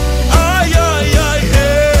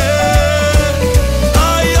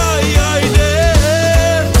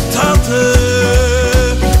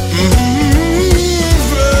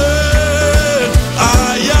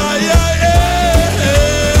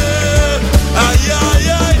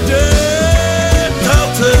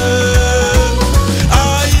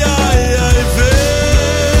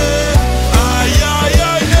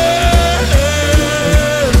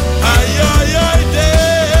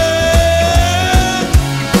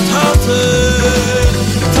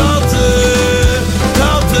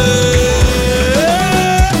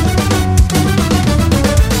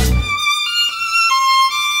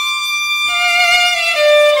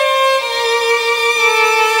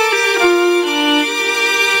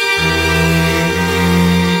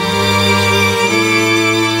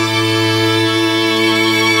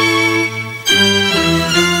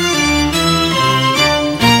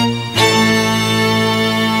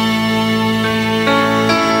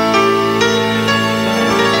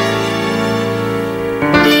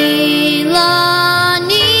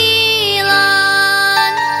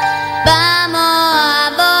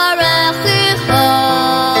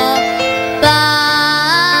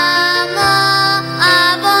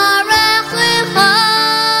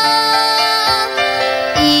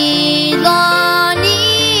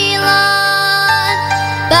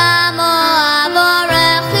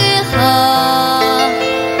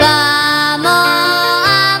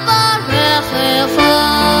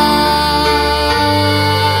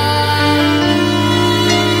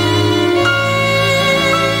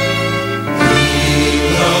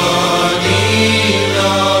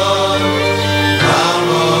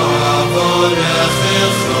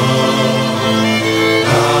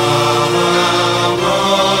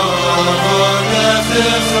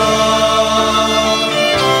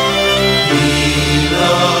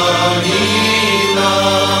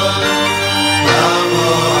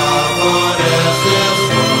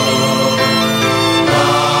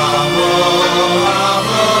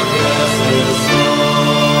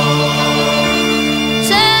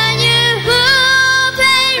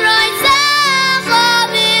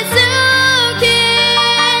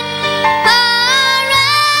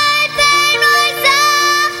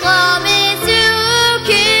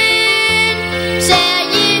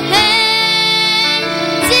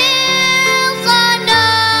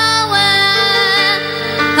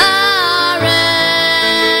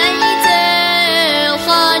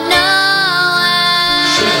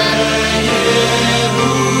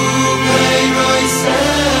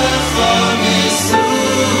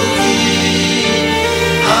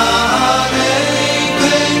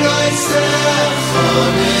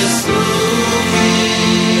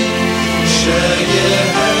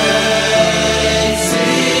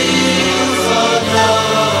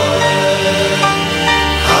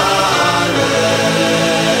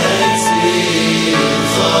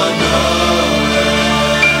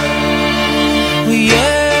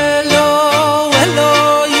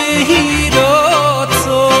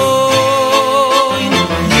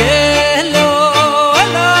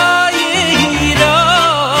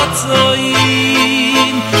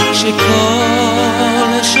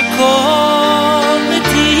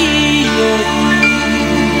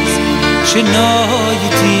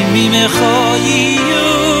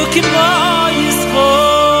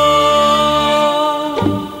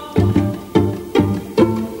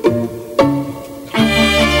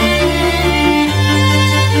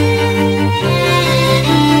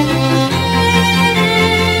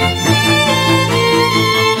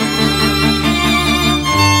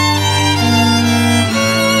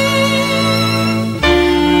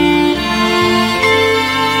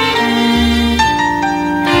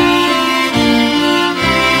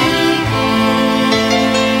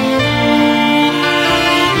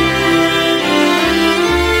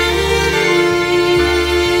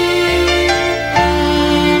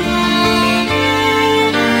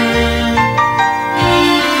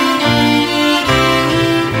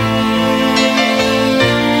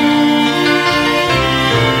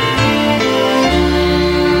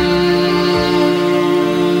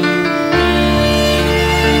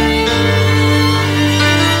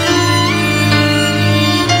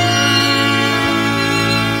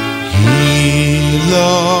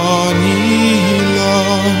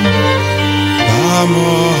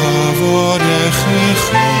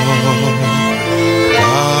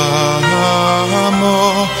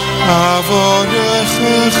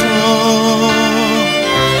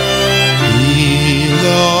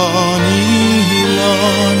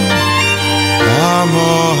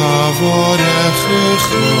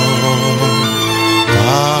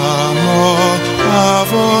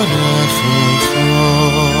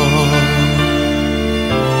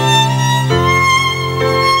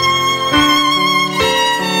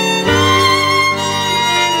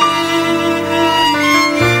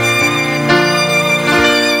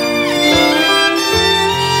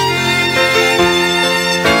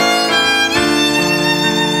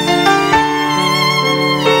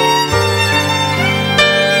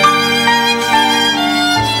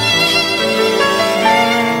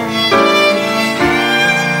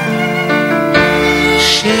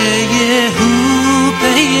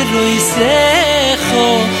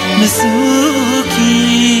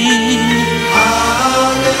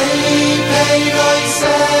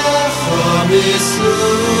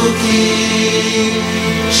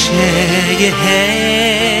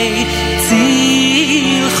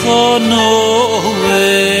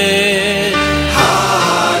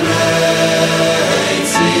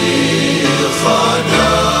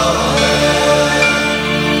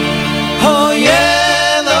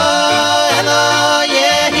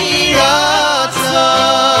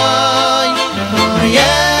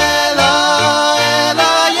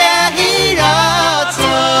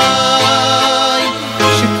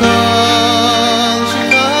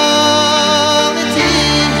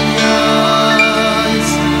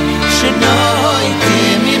No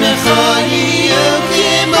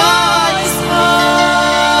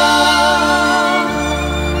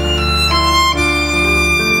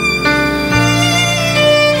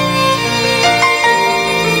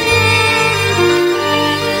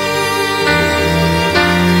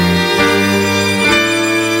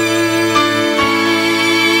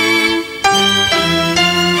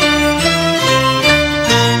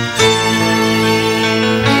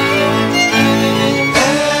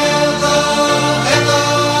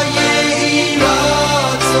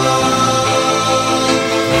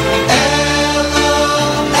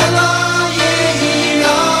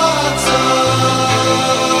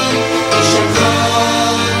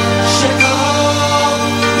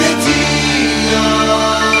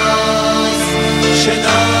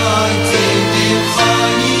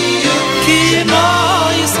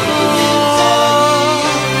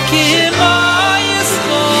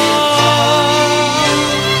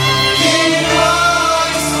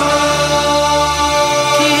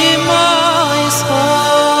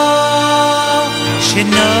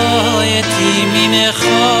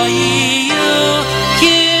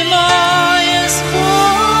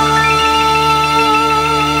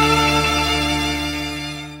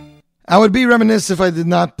I would be remiss if I did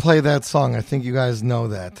not play that song. I think you guys know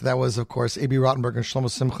that. That was, of course, A.B. Rottenberg and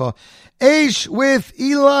Shlomo Simcha. Aish with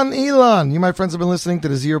Elon. You, my friends, have been listening to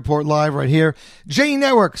the Z Report Live right here. J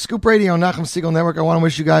Network, Scoop Radio, Nachum Siegel Network. I want to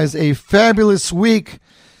wish you guys a fabulous week.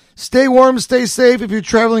 Stay warm, stay safe. If you're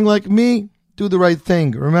traveling like me, do the right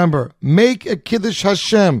thing. Remember, make a Kiddush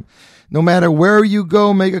Hashem. No matter where you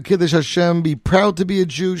go, make a Kiddush Hashem. Be proud to be a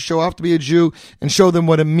Jew, show off to be a Jew, and show them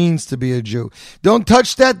what it means to be a Jew. Don't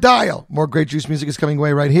touch that dial. More great Jewish music is coming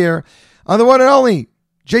away right here on the one and only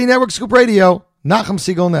J Network Scoop Radio, Nachum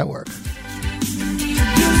Siegel Network.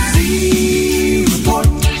 See